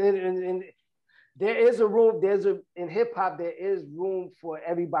 There is a room. In hip hop, there is room for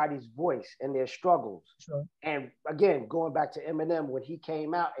everybody's voice and their struggles. Sure. And again, going back to Eminem, when he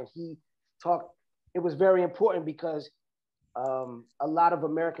came out and he talked, it was very important because a lot of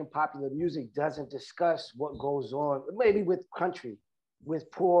American popular music doesn't discuss what goes on, maybe with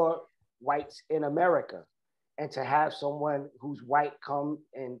poor whites in America. And to have someone who's white come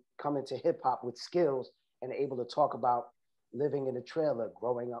into hip hop with skills and able to talk about living in a trailer,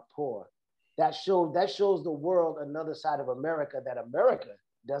 growing up poor. That shows the world another side of America that America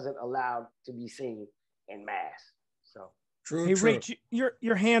doesn't allow to be seen in mass. So true. Hey, Rach,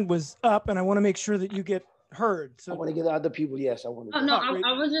 your hand was up, and I want to make sure that you get heard. So I want to get other people. Yes, I want to. Oh no,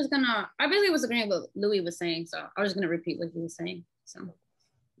 I was just gonna. I basically was agreeing with what Louis was saying, so I was just gonna repeat what he was saying. So,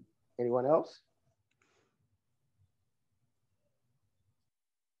 anyone else?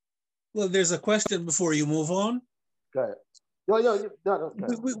 Well, there's a question before you move on. Go ahead. No.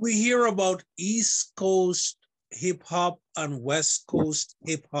 We hear about East Coast hip hop and West Coast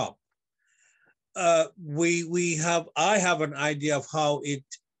hip hop. I have an idea of how it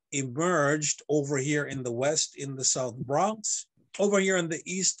emerged over here in the West, in the South Bronx, over here in the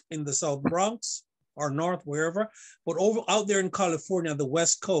East, in the South Bronx or North, wherever, but out there in California, the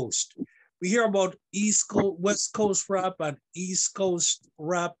West Coast. We hear about West Coast rap and East Coast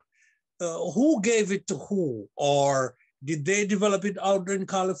rap. Who gave it to who? Or did they develop it out in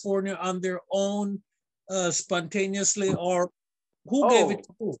California on their own spontaneously, or who gave it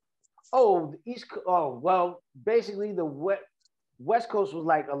to who? Oh, the East. Oh, well, basically the West Coast was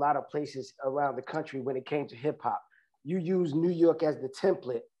like a lot of places around the country when it came to hip hop. You use New York as the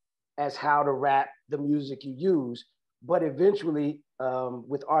template as how to rap the music you use, but eventually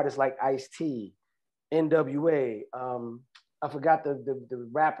with artists like Ice-T, NWA. I forgot the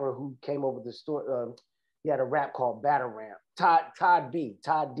rapper who came over the store. He had a rap called Battle Ramp. Todd D.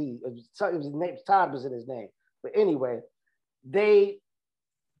 It was his name. Todd was in his name. But anyway, they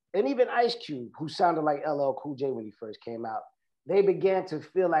and even Ice Cube, who sounded like LL Cool J when he first came out, they began to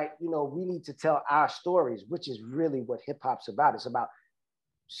feel like, we need to tell our stories, which is really what hip hop's about. It's about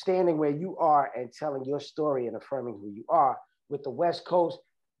standing where you are and telling your story and affirming who you are. With the West Coast,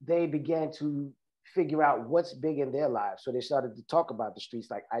 they began to figure out what's big in their lives. So they started to talk about the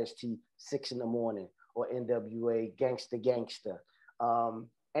streets like Ice-T, 6 in the Morning, or NWA, Gangsta Gangsta.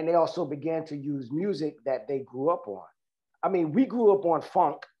 And they also began to use music that they grew up on. I mean, we grew up on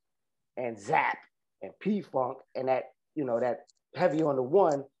funk and Zap and P-Funk and that heavy on the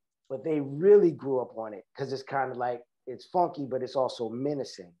one, but they really grew up on it because it's kind of like, it's funky, but it's also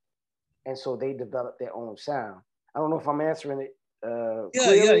menacing. And so they developed their own sound. I don't know if I'm answering it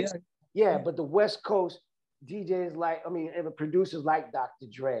clearly. Yeah, but the West Coast DJs producers like Dr.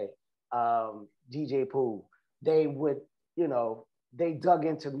 Dre, DJ Pooh, they would, they dug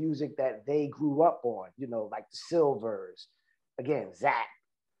into music that they grew up on, like the Silvers, again, Zach,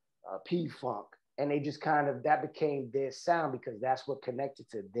 P-Funk. And they just that became their sound because that's what connected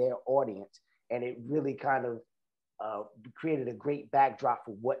to their audience. And it really kind of created a great backdrop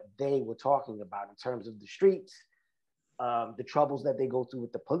for what they were talking about in terms of the streets, the troubles that they go through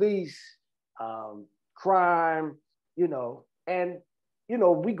with the police, crime, and,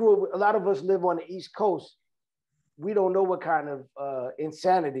 we grew up, a lot of us live on the East Coast. We don't know what kind of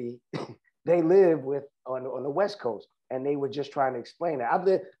insanity they live with on the West Coast. And they were just trying to explain it.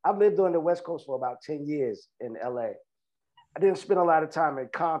 I've lived on the West Coast for about 10 years in LA. I didn't spend a lot of time in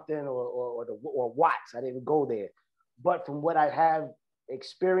Compton or Watts. I didn't go there. But from what I have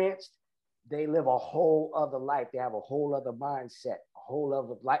experienced, they live a whole other life. They have a whole other mindset, a whole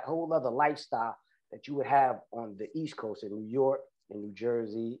other lifestyle that you would have on the East Coast in New York, in New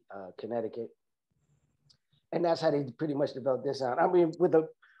Jersey, Connecticut. And that's how they pretty much developed this sound. I mean, with the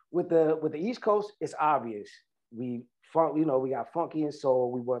East Coast, it's obvious. We got funky and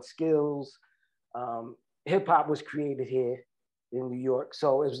soul. We want skills. Hip hop was created here in New York,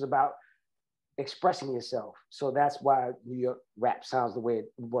 so it was about expressing yourself. So that's why New York rap sounds the way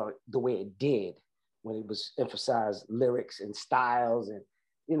it did when it was emphasized lyrics and styles and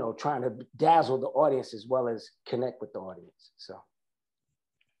trying to dazzle the audience as well as connect with the audience. So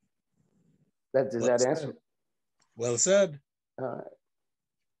does that answer? Well said. All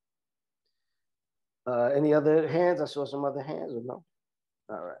right. Any other hands? I saw some other hands or no?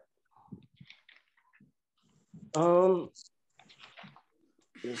 All right.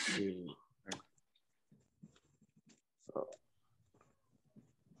 Let's see.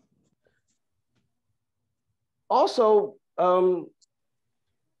 Also, well,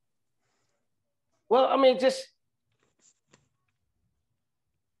 I mean,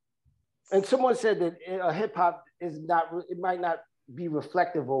 and someone said that hip hop is not, it might not be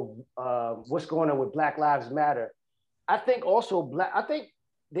reflective of what's going on with Black Lives Matter. I think also I think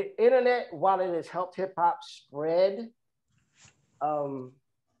the internet, while it has helped hip hop spread to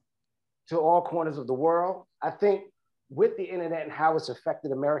all corners of the world, I think with the internet and how it's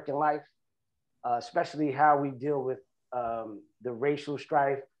affected American life, especially how we deal with the racial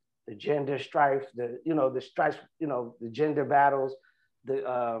strife, the gender strife, the strife, the gender battles,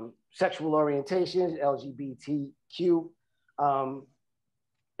 the sexual orientations, LGBTQ.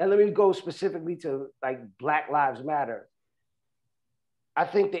 And let me go specifically to like Black Lives Matter. I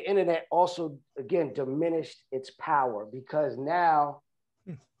think the internet also, again, diminished its power because now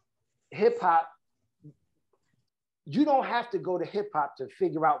hip hop, you don't have to go to hip hop to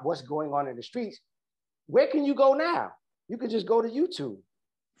figure out what's going on in the streets. Where can you go now? You can just go to YouTube.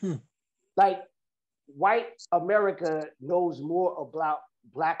 Like white America knows more about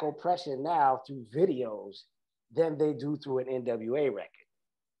Black oppression now through videos than they do through an NWA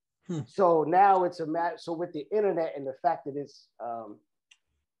record. So now it's a matter, so with the internet and the fact that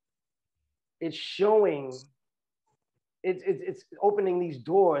it's showing, it's opening these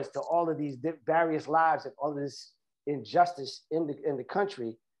doors to all of these various lives and all of this injustice in the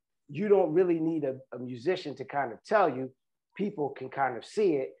country, you don't really need a musician to kind of tell you. People can kind of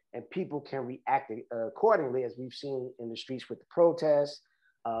see it and people can react accordingly, as we've seen in the streets with the protests,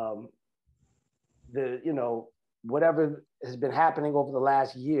 whatever has been happening over the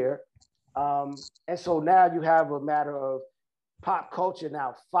last year. And so now you have a matter of pop culture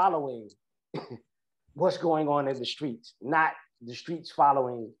now following what's going on in the streets, not the streets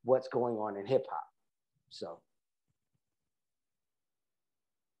following what's going on in hip hop. So,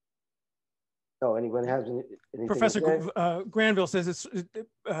 oh, anyone has anything? Professor Granville says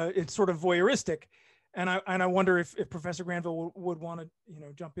it's sort of voyeuristic, and I wonder if Professor Granville would want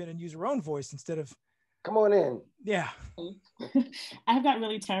to jump in and use her own voice instead of. Come on in. Yeah. I've got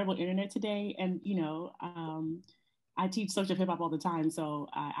really terrible internet today, and I teach social hip hop all the time, so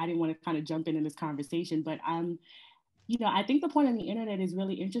I didn't want to kind of jump in this conversation, but I think the point on the internet is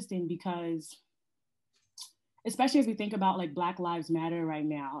really interesting because, especially as we think about like Black Lives Matter right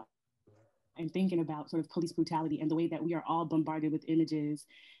now, and thinking about sort of police brutality and the way that we are all bombarded with images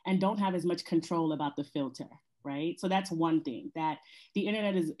and don't have as much control about the filter, right? So that's one thing, that the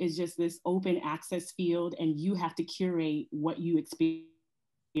internet is just this open access field and you have to curate what you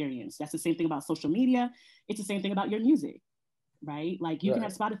experience. That's the same thing about social media. It's the same thing about your music, right? Like you can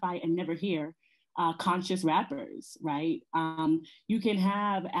have Spotify and never hear conscious rappers, right? You can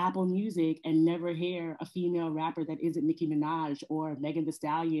have Apple Music and never hear a female rapper that isn't Nicki Minaj or Megan Thee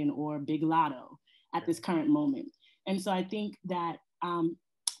Stallion or Big Latto at this current moment. And so I think that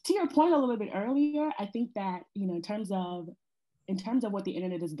to your point a little bit earlier, I think that in terms of what the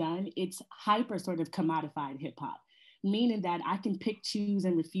internet has done, it's hyper sort of commodified hip hop, meaning that I can pick, choose,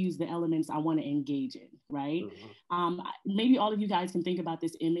 and refuse the elements I want to engage in, right? Mm-hmm. Maybe all of you guys can think about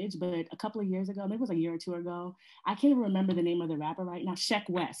this image, but a couple of years ago, maybe it was a year or two ago, I can't even remember the name of the rapper right now, Sheck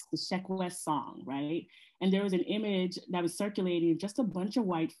West, the Sheck West song, right? And there was an image that was circulating, just a bunch of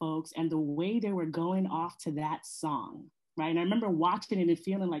white folks, and the way they were going off to that song, right? And I remember watching it and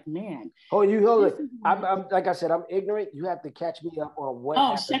feeling like, man. Hold it. I'm like I said, I'm ignorant. You have to catch me up on what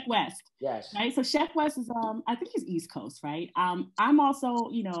happened. Sheck West. Yes. Right. So Sheck West is, I think he's East Coast, right? I'm also,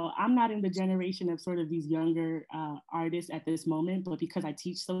 I'm not in the generation of sort of these younger artists at this moment, but because I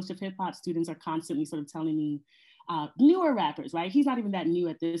teach social hip hop, students are constantly sort of telling me newer rappers, right? He's not even that new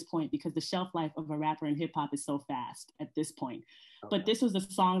at this point because the shelf life of a rapper in hip hop is so fast at this point. Okay. But this was a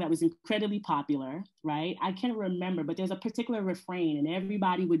song that was incredibly popular, right? I can't remember, but there's a particular refrain and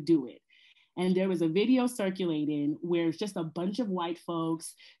everybody would do it. And there was a video circulating where it's just a bunch of white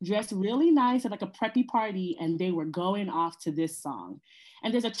folks dressed really nice at like a preppy party, and they were going off to this song.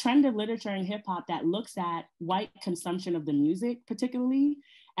 And there's a trend of literature in hip hop that looks at white consumption of the music, particularly,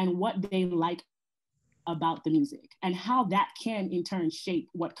 and what they like about the music and how that can in turn shape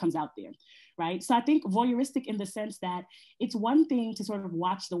what comes out there, right? So I think voyeuristic in the sense that it's one thing to sort of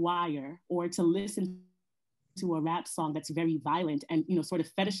watch The Wire or to listen to a rap song that's very violent and sort of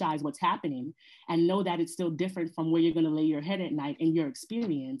fetishize what's happening and know that it's still different from where you're going to lay your head at night in your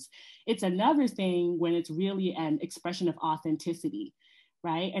experience. It's another thing when it's really an expression of authenticity,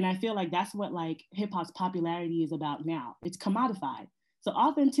 right? And I feel like that's what like hip hop's popularity is about now. It's commodified. So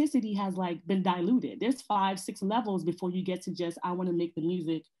authenticity has like been diluted. There's 5-6 levels before you get to just, I want to make the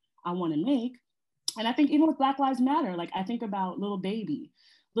music I want to make. And I think even with Black Lives Matter, like I think about Lil Baby.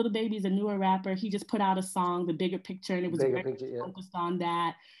 Lil Baby's a newer rapper. He just put out a song, The Bigger Picture, and it was focused on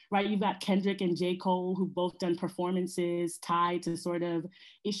that, right? You've got Kendrick and J. Cole, who've both done performances tied to sort of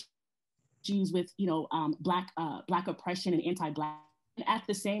issues with, Black oppression and anti-Black. And at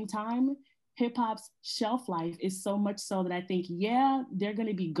the same time, hip hop's shelf life is so much so that I think, yeah, they're going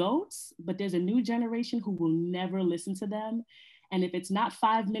to be GOATs, but there's a new generation who will never listen to them. And if it's not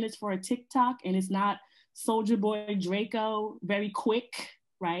 5 minutes for a TikTok and it's not Soulja Boy Draco, very quick,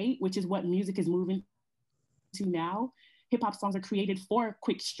 right? Which is what music is moving to now. Hip hop songs are created for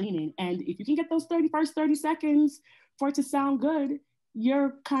quick streaming. And if you can get those 30 seconds for it to sound good,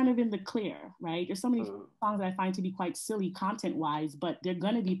 you're kind of in the clear, right? There's so many songs that I find to be quite silly content-wise, but they're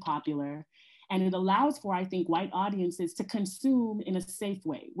gonna be popular. And it allows for, I think, white audiences to consume in a safe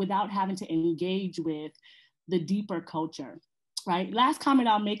way without having to engage with the deeper culture, right? Last comment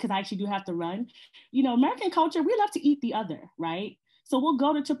I'll make, because I actually do have to run. American culture, we love to eat the other, right? So we'll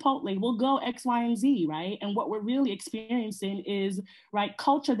go to Chipotle, we'll go X, Y, and Z, right? And what we're really experiencing is, right,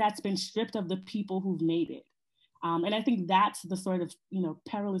 culture that's been stripped of the people who've made it. And I think that's the sort of,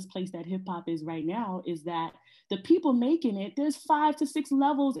 perilous place that hip hop is right now, is that the people making it, there's 5 to 6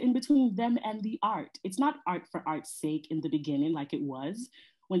 levels in between them and the art. It's not art for art's sake in the beginning, like it was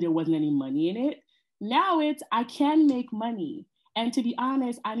when there wasn't any money in it. Now it's, I can make money. And to be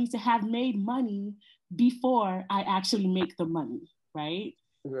honest, I need to have made money before I actually make the money, right?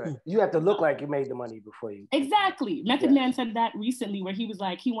 Right. You have to look like you made the money before you. Exactly. Method Man said that recently, where he was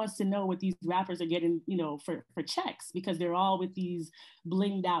like, he wants to know what these rappers are getting, for checks, because they're all with these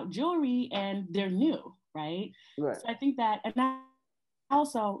blinged out jewelry and they're new, right? So I think that, and I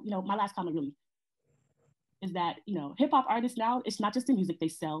also, my last comment really, is that, you know, hip hop artists now, it's not just the music they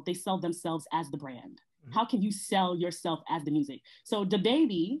sell themselves as the brand. How can you sell yourself as the music? So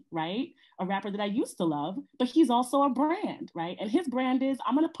DaBaby, right, a rapper that I used to love, but he's also a brand, right? And his brand is,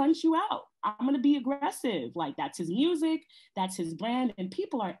 I'm gonna punch you out. I'm gonna be aggressive. Like, that's his music, that's his brand. And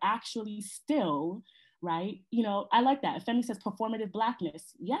people are actually still, right? You know, I like that. Femi says performative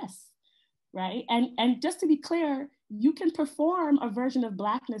Blackness. Yes, right? And just to be clear, you can perform a version of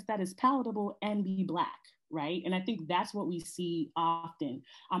Blackness that is palatable and be Black, right? And I think that's what we see often.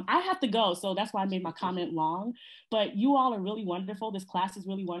 I have to go, so that's why I made my comment long, but you all are really wonderful. This class is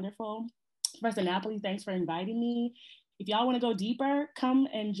really wonderful. Professor Napoli, thanks for inviting me. If y'all wanna go deeper, come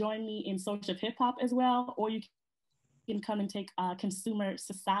and join me in Social Hip Hop as well, or you can come and take Consumer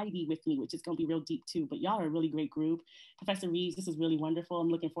Society with me, which is gonna be real deep too, but y'all are a really great group. Professor Reeves, this is really wonderful. I'm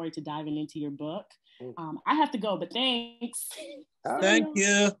looking forward to diving into your book. I have to go, but thanks. Thank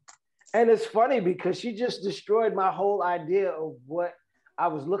you. And it's funny because she just destroyed my whole idea of what I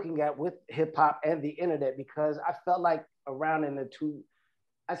was looking at with hip hop and the internet, because I felt like around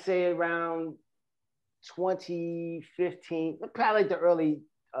I'd say around 2015, probably like the early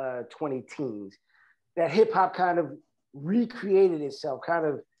 20 teens, that hip hop kind of recreated itself, it kind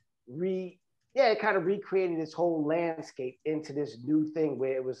of recreated its whole landscape into this new thing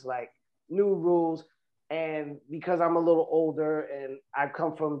where it was like new rules. And because I'm a little older and I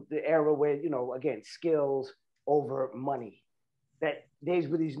come from the era where, you know, again, skills over money, that these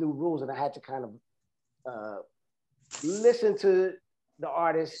were these new rules, and I had to kind of listen to the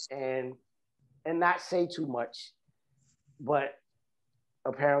artists and not say too much. But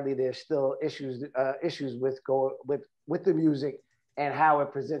apparently there's still issues with the music and how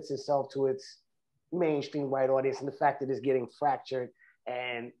it presents itself to its mainstream white audience, and the fact that it's getting fractured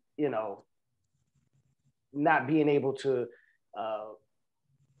and, you know, not being able to, I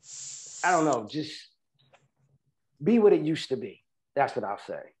don't know, just be what it used to be. That's what I'll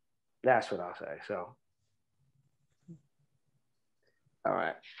say. So, all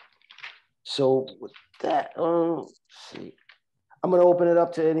right. So with that, let's see. I'm gonna open it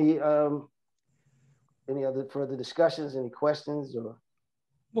up to any other further discussions, any questions, or?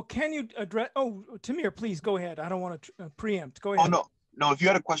 Well, can you address, Tamir, please go ahead. I don't want to preempt. Go ahead. Oh, no, if you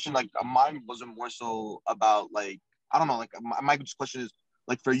had a question, like mine wasn't more so about like, I don't know, like my question is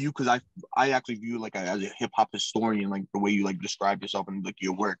like for you, because I actually view like as a hip hop historian, like the way you like describe yourself and like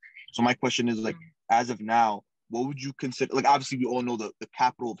your work. So my question is like, as of now, what would you consider, like obviously we all know the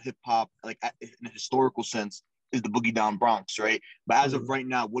capital of hip hop, like in a historical sense, is the Boogie Down Bronx, right? But as of right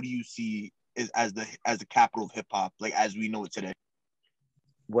now, what do you see as the capital of hip hop, like as we know it today?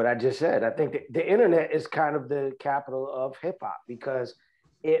 What I just said. I think the internet is kind of the capital of hip hop, because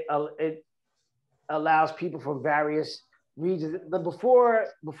it allows people from various regions. But before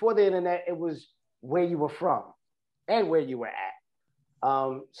the internet, it was where you were from and where you were at.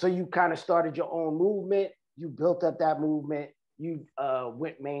 So you kind of started your own movement. You built up that movement. You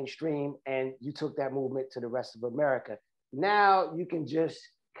went mainstream, and you took that movement to the rest of America. Now you can just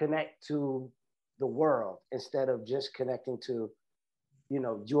connect to the world instead of just connecting to, you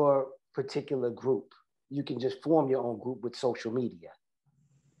know, your particular group. You can just form your own group with social media.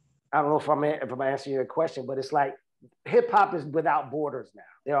 I don't know if I'm answering your question, but it's like hip hop is without borders now.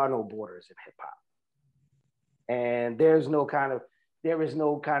 There are no borders in hip hop, and there is no kind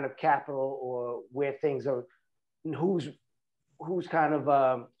of capital or where things are. Who's kind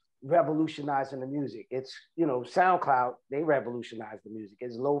of revolutionizing the music. It's, you know, SoundCloud, they revolutionized the music.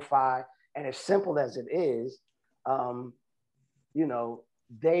 It's lo-fi, and as simple as it is, you know,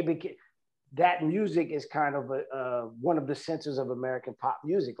 that music is kind of one of the centers of American pop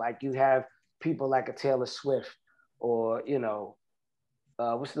music. Like you have people like a Taylor Swift, or, you know,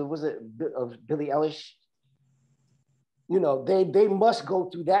 Billie Eilish? You know, they must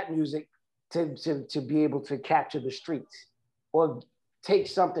go through that music to be able to capture the streets or take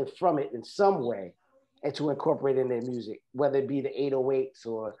something from it in some way and to incorporate in their music, whether it be the 808s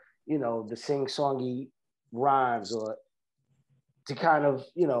or, you know, the sing-songy rhymes, or to kind of,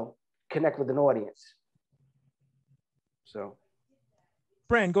 you know, connect with an audience. So.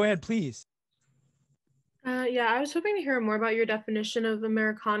 Bren, go ahead, please. Yeah, I was hoping to hear more about your definition of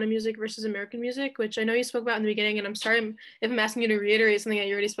Americana music versus American music, which I know you spoke about in the beginning, and I'm sorry if I'm asking you to reiterate something that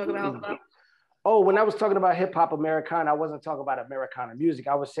you already spoke about. Oh, when I was talking about hip hop Americana, I wasn't talking about Americana music.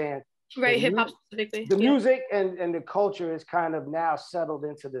 I was saying hip hop specifically. The music and the culture is kind of now settled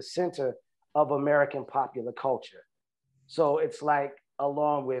into the center of American popular culture. So it's like,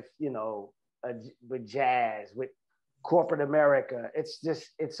 along with, you know, with jazz, with corporate America,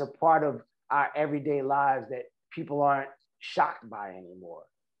 it's a part of our everyday lives that people aren't shocked by anymore.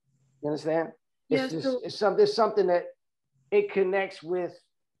 You understand? It's just it's something that it connects with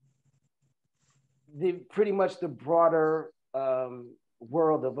the pretty much the broader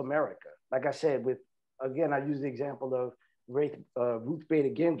world of America. Like I said, again, I use the example of Ruth Bader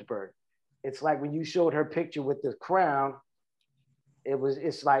Ginsburg. It's like when you showed her picture with the crown,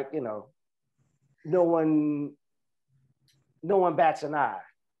 it's like, you know, no one bats an eye.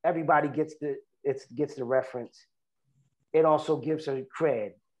 Everybody gets the reference. It also gives her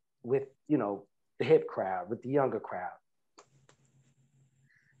cred with, you know, the hip crowd, with the younger crowd.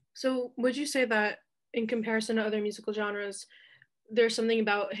 So would you say that in comparison to other musical genres, there's something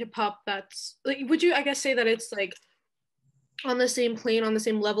about hip hop that's like, would you, I guess, say that it's like on the same plane, on the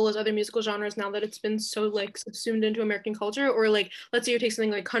same level as other musical genres now that it's been so like subsumed into American culture? Or like, let's say you take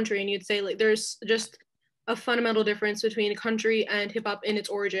something like country and you'd say like there's just a fundamental difference between country and hip hop in its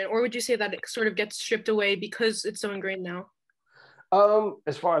origin, or would you say that it sort of gets stripped away because it's so ingrained now?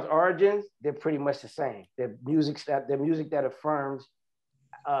 As far as origins, they're pretty much the same. They're music that affirms,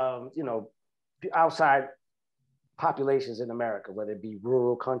 you know, outside populations in America, whether it be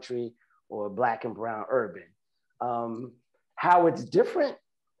rural country or Black and brown urban. How it's different,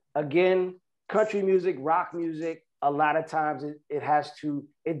 again, country music, rock music, a lot of times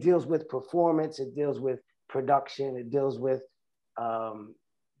it deals with performance, it deals with production, it deals with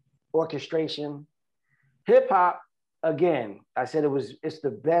orchestration. Hip hop, again, I said it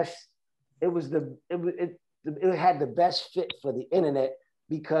had the best fit for the internet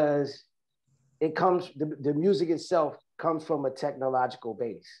because the music itself comes from a technological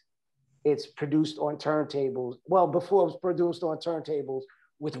base. It's produced on turntables. Well, before it was produced on turntables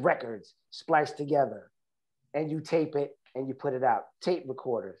with records spliced together, and you tape it and you put it out, tape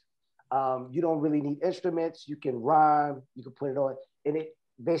recorders. You don't really need instruments. You can rhyme, you can put it on, and it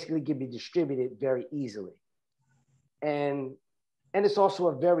basically can be distributed very easily. And it's also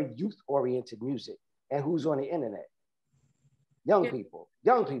a very youth-oriented music. And who's on the internet? Young people.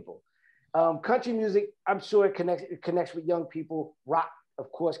 Country music, I'm sure it connects with young people. Rock,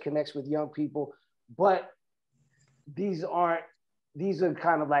 of course, connects with young people, but these are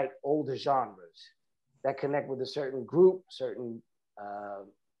kind of like older genres that connect with a certain group, certain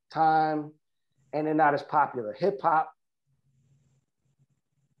time, and they're not as popular. Hip hop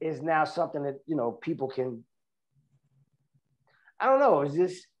is now something that, you know, people can, I don't know,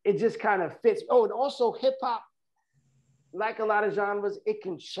 it just kind of fits. Oh, and also hip hop, like a lot of genres, it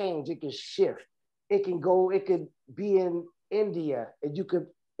can change, it can shift. It could be in India, and you could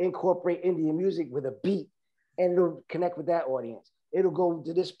incorporate Indian music with a beat, and it'll connect with that audience. It'll go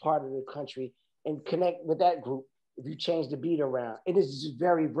to this part of the country and connect with that group if you change the beat around. It is just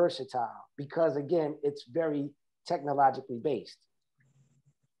very versatile because, again, it's very technologically based.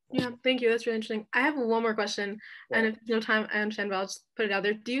 Yeah, thank you. That's really interesting. I have one more question, and if there's no time, I understand, but I'll just put it out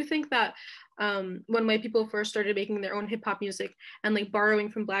there. Do you think that when white people first started making their own hip hop music and like borrowing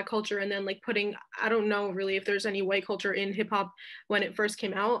from Black culture and then like putting, I don't know really if there's any white culture in hip hop when it first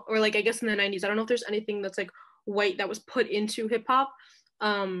came out, or like I guess in the 90s, I don't know if there's anything that's like white that was put into hip hop.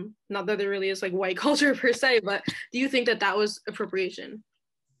 Not that there really is like white culture per se, but do you think that was appropriation?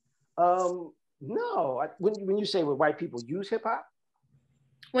 No. When you say when white people use hip hop?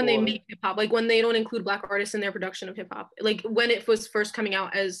 When they make hip hop, like when they don't include Black artists in their production of hip hop, like when it was first coming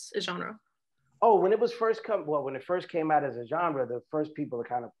out as a genre. Oh, when it first came out as a genre, the first people to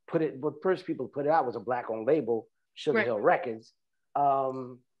kind of put it out was a Black-owned label, Sugar Hill Records.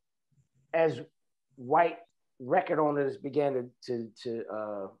 As white record owners began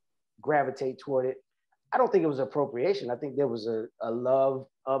to gravitate toward it, I don't think it was appropriation. I think there was a love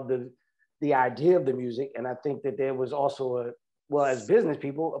of the idea of the music, and I think that there was also as business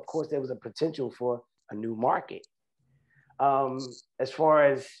people, of course, there was a potential for a new market. As far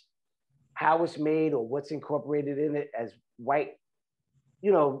as how it's made or what's incorporated in it as white,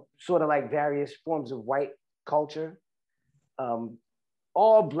 you know, sort of like various forms of white culture.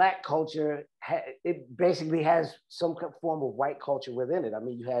 All Black culture, it basically has some form of white culture within it. I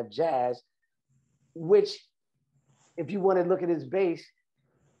mean, you have jazz, which, if you want to look at its base,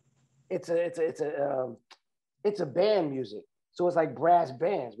 it's a band music. So it's like brass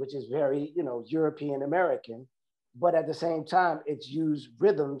bands, which is very, you know, European American, but at the same time, it's used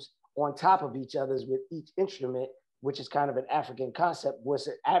rhythms on top of each other's with each instrument, which is kind of an African concept, was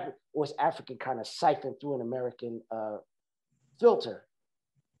African kind of siphoned through an American filter.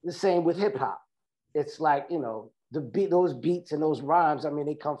 The same with hip hop. It's like, you know, those beats and those rhymes, I mean,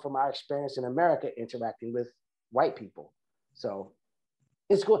 they come from our experience in America interacting with white people. So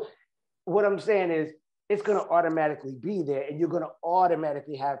it's good. What I'm saying is, it's going to automatically be there, and you're going to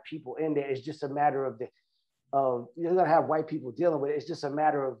automatically have people in there. It's just a matter of of, you're gonna have white people dealing with it. It's just a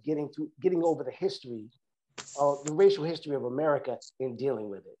matter of getting over the history, the racial history of America in dealing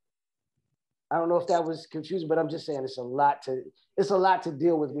with it. I don't know if that was confusing, but I'm just saying it's a lot to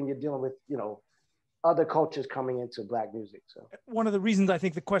deal with when you're dealing with, you know, other cultures coming into Black music. So one of the reasons I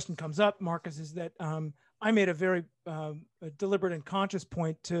think the question comes up, Marcus, is that I made a very deliberate and conscious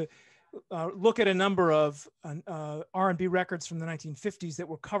point to look at a number of R&B records from the 1950s that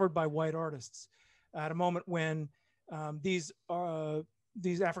were covered by white artists at a moment when these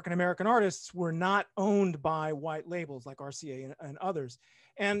African-American artists were not owned by white labels like RCA and others.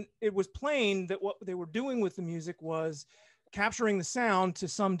 And it was plain that what they were doing with the music was capturing the sound to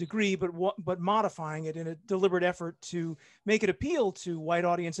some degree, but modifying it in a deliberate effort to make it appeal to white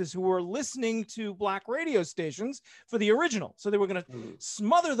audiences who were listening to Black radio stations for the original. So they were going to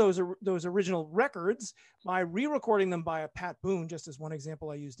smother those original records by re-recording them by a Pat Boone, just as one example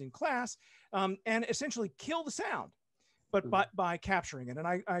I used in class, and essentially kill the sound, but by capturing it. And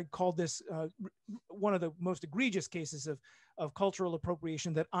I called this one of the most egregious cases of cultural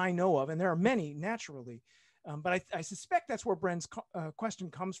appropriation that I know of, and there are many naturally. But I suspect that's where Bren's question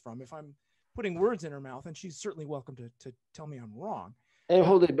comes from. If I'm putting words in her mouth, and she's certainly welcome to tell me I'm wrong. And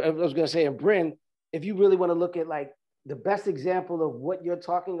hold it, I was going to say, and Bren, if you really want to look at like the best example of what you're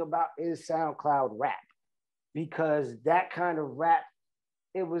talking about is SoundCloud rap, because that kind of rap,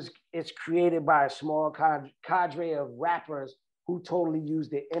 it's created by a small cadre of rappers who totally use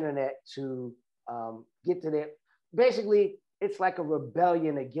the internet to get to their, basically, it's like a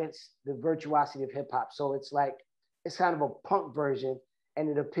rebellion against the virtuosity of hip hop. So it's kind of a punk version, and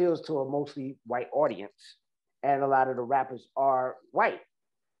it appeals to a mostly white audience. And a lot of the rappers are white.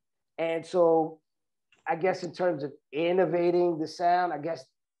 And so I guess in terms of innovating the sound, I guess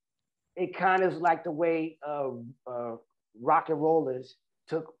it kind of like the way rock and rollers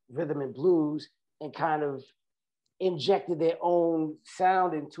took rhythm and blues and kind of injected their own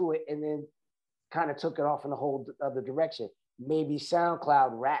sound into it, and then kind of took it off in a whole other direction. Maybe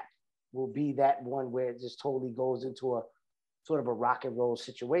SoundCloud rap will be that one where it just totally goes into a sort of a rock and roll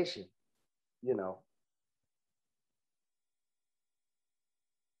situation, you know.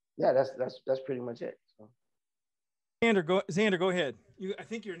 Yeah, that's pretty much it. So. Xander, go ahead. I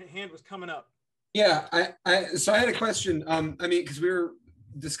think your hand was coming up. Yeah, so I had a question. I mean, because we were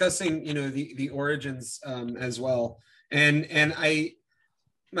discussing, you know, the origins as well, and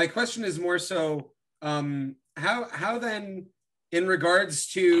my question is more so, how then, in regards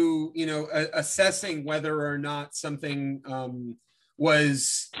to, you know, assessing whether or not something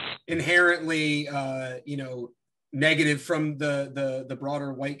was inherently, you know, negative from the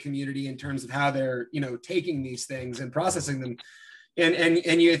broader white community in terms of how they're, you know, taking these things and processing them. And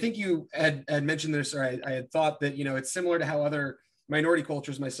I think you had mentioned this, or I had thought that, you know, it's similar to how other minority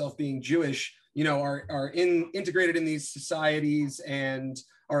cultures, myself being Jewish, you know, are integrated in these societies and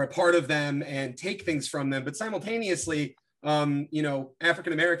are a part of them and take things from them, but simultaneously, you know,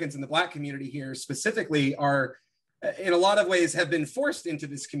 African Americans in the Black community here specifically are, in a lot of ways, have been forced into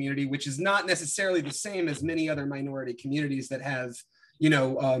this community, which is not necessarily the same as many other minority communities that have, you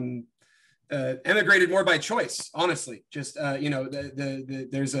know, emigrated more by choice. Honestly, just you know,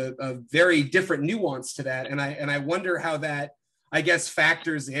 there's a very different nuance to that, and I wonder how that, I guess,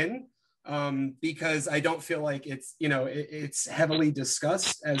 factors in. Because I don't feel like it's, you know, it's heavily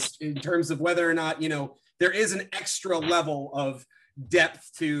discussed as in terms of whether or not, you know, there is an extra level of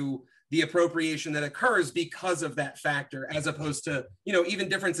depth to the appropriation that occurs because of that factor, as opposed to, you know, even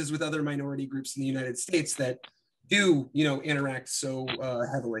differences with other minority groups in the United States that do, you know, interact so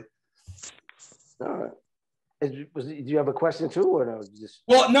heavily. All right. Do you have a question too, or no? Just...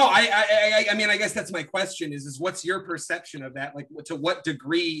 Well, no. I mean, I guess that's my question. Is what's your perception of that? Like, to what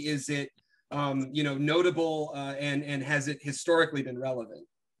degree is it, you know, notable, and has it historically been relevant?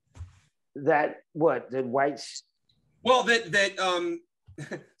 That whites? Well,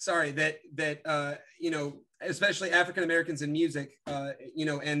 sorry, that you know, especially African Americans in music, you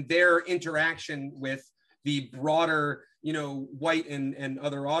know, and their interaction with the broader, you know, white and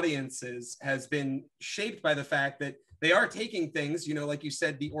other audiences has been shaped by the fact that they are taking things, you know, like you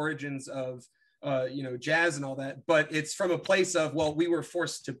said, the origins of, you know, jazz and all that, but it's from a place of, well, we were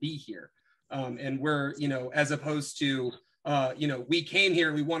forced to be here. And we're, you know, as opposed to, you know, we came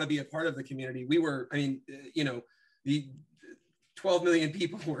here, we want to be a part of the community. We were, I mean, you know, the 12 million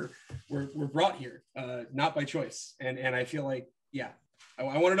people were brought here, not by choice. And I feel like, yeah,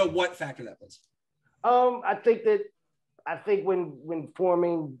 I want to know what factor that was. I think when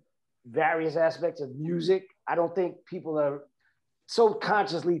forming various aspects of music, I don't think people are so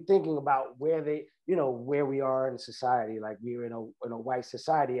consciously thinking about where they, you know, where we are in society. Like we're in a white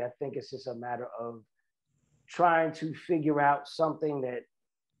society. I think it's just a matter of trying to figure out something that,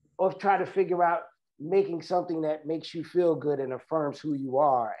 or try to figure out making something that makes you feel good and affirms who you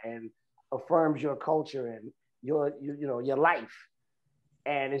are and affirms your culture and your life.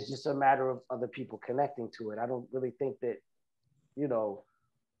 And it's just a matter of other people connecting to it. I don't really think that,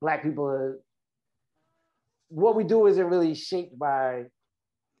 Black people are, what we do isn't really shaped by,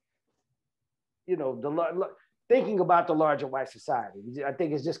 thinking about the larger white society. I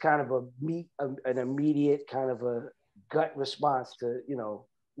think it's just kind of an immediate kind of a gut response to,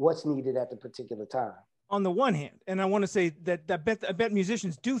 what's needed at the particular time. On the one hand, and I want to say that I bet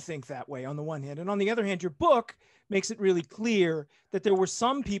musicians do think that way on the one hand. And on the other hand, your book makes it really clear that there were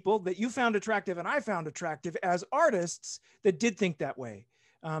some people that you found attractive and I found attractive as artists that did think that way,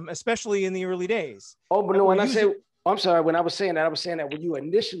 especially in the early days. Oh, but no, when I say, I'm sorry, when I was saying that when you were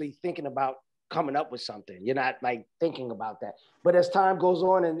initially thinking about coming up with something, you're not like thinking about that. But as time goes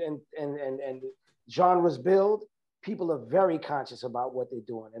on and genres build, people are very conscious about what they're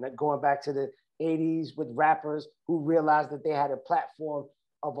doing. And going back to the 80s with rappers who realized that they had a platform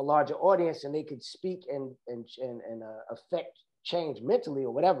of a larger audience and they could speak and affect change mentally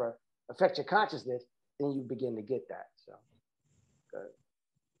or whatever, affect your consciousness, then you begin to get that. So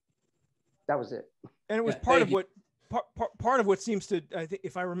that was it. And it was part of what part of what seems to, I think,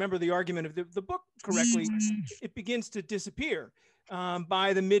 if I remember the argument of the book correctly, it begins to disappear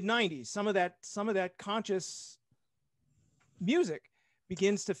by the mid 90s. Some of that conscious music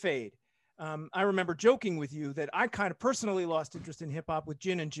begins to fade. I remember joking with you that I kind of personally lost interest in hip hop with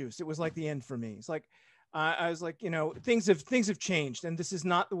Gin and Juice. It was like the end for me. It's like, I was like, things have changed, and this is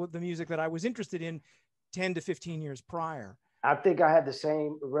not the music that I was interested in 10 to 15 years prior. I think I had the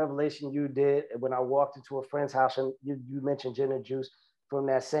same revelation you did when I walked into a friend's house and you mentioned Gin and Juice from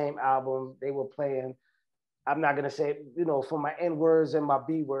that same album. They were playing, I'm not gonna say, for my N words and my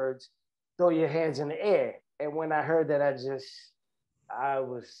B words, throw your hands in the air. And when I heard that, I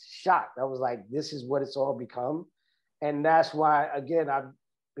was shocked. I was like, this is what it's all become. And that's why, again, I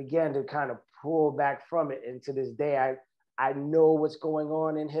began to kind of pull back from it. And to this day, I know what's going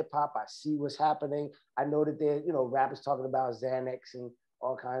on in hip hop. I see what's happening. I know that there, rappers talking about Xanax and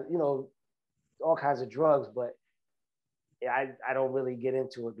all kinds of drugs, but I don't really get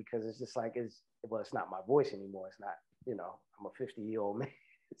into it because it's just like, it's not my voice anymore. It's not, I'm a 50-year-old man.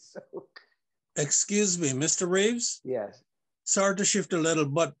 So. Excuse me, Mr. Reeves? Yes. Sorry to shift a little,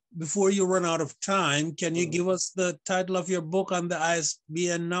 but before you run out of time, can you give us the title of your book and the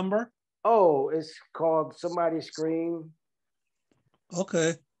ISBN number? Oh, it's called Somebody Scream.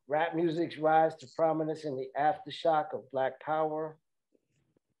 Okay. Rap music's rise to prominence in the aftershock of Black Power.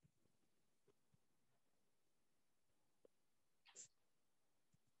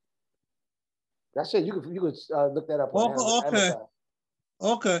 That's it. You could look that up on Amazon.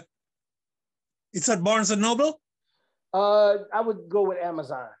 Okay. It's at Barnes and Noble? I would go with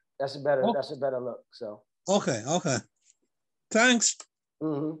Amazon. That's a better look. So. Okay. Thanks.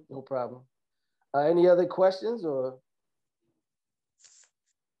 No problem. Any other questions or?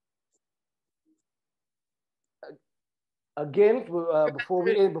 Again, before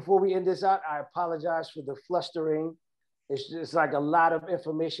we end this out, I apologize for the flustering. It's just like a lot of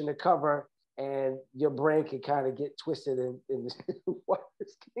information to cover, and your brain can kind of get twisted in this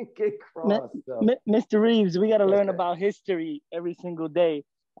wires can get crossed. So. Mr. Reeves, we got to learn about history every single day.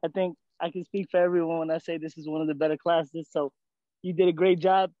 I think I can speak for everyone when I say this is one of the better classes. So you did a great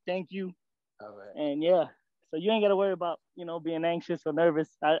job. Thank you. All right. And yeah, so you ain't got to worry about, being anxious or nervous.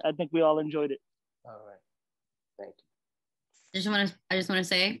 I think we all enjoyed it. All right. Thank you. I just want to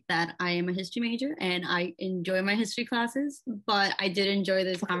say that I am a history major and I enjoy my history classes, but I did enjoy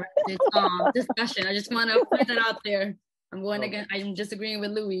this discussion. I just want to put that out there. I'm disagreeing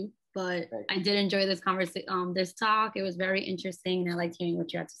with Louis, but I did enjoy this conversation, this talk. It was very interesting, and I liked hearing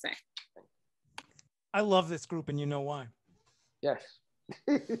what you had to say. I love this group, and you know why. Yes.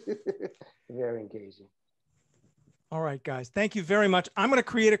 Very engaging. All right, guys. Thank you very much. I'm going to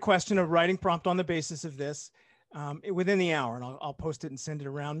create a question, a writing prompt on the basis of this. Within the hour, and I'll post it and send it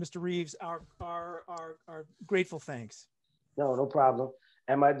around. Mr. Reeves, our grateful thanks. No problem.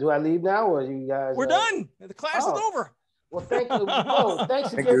 Do I leave now, or you guys? We're done. The class is over. Well, thank you.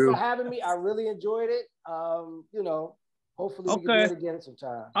 Thanks again for having me. I really enjoyed it. Hopefully we can do it again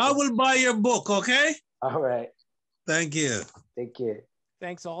sometime. I will buy your book. Okay. All right. Thank you. Take care.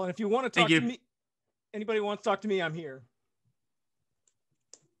 Thanks all. And if you want to talk to me, anybody wants to talk to me, I'm here.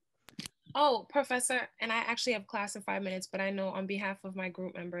 Oh, Professor, and I actually have class in 5 minutes, but I know on behalf of my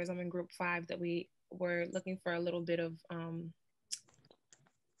group members, I'm in group 5, that we were looking for a little bit of,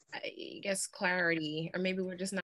 I guess, clarity, or maybe we're just not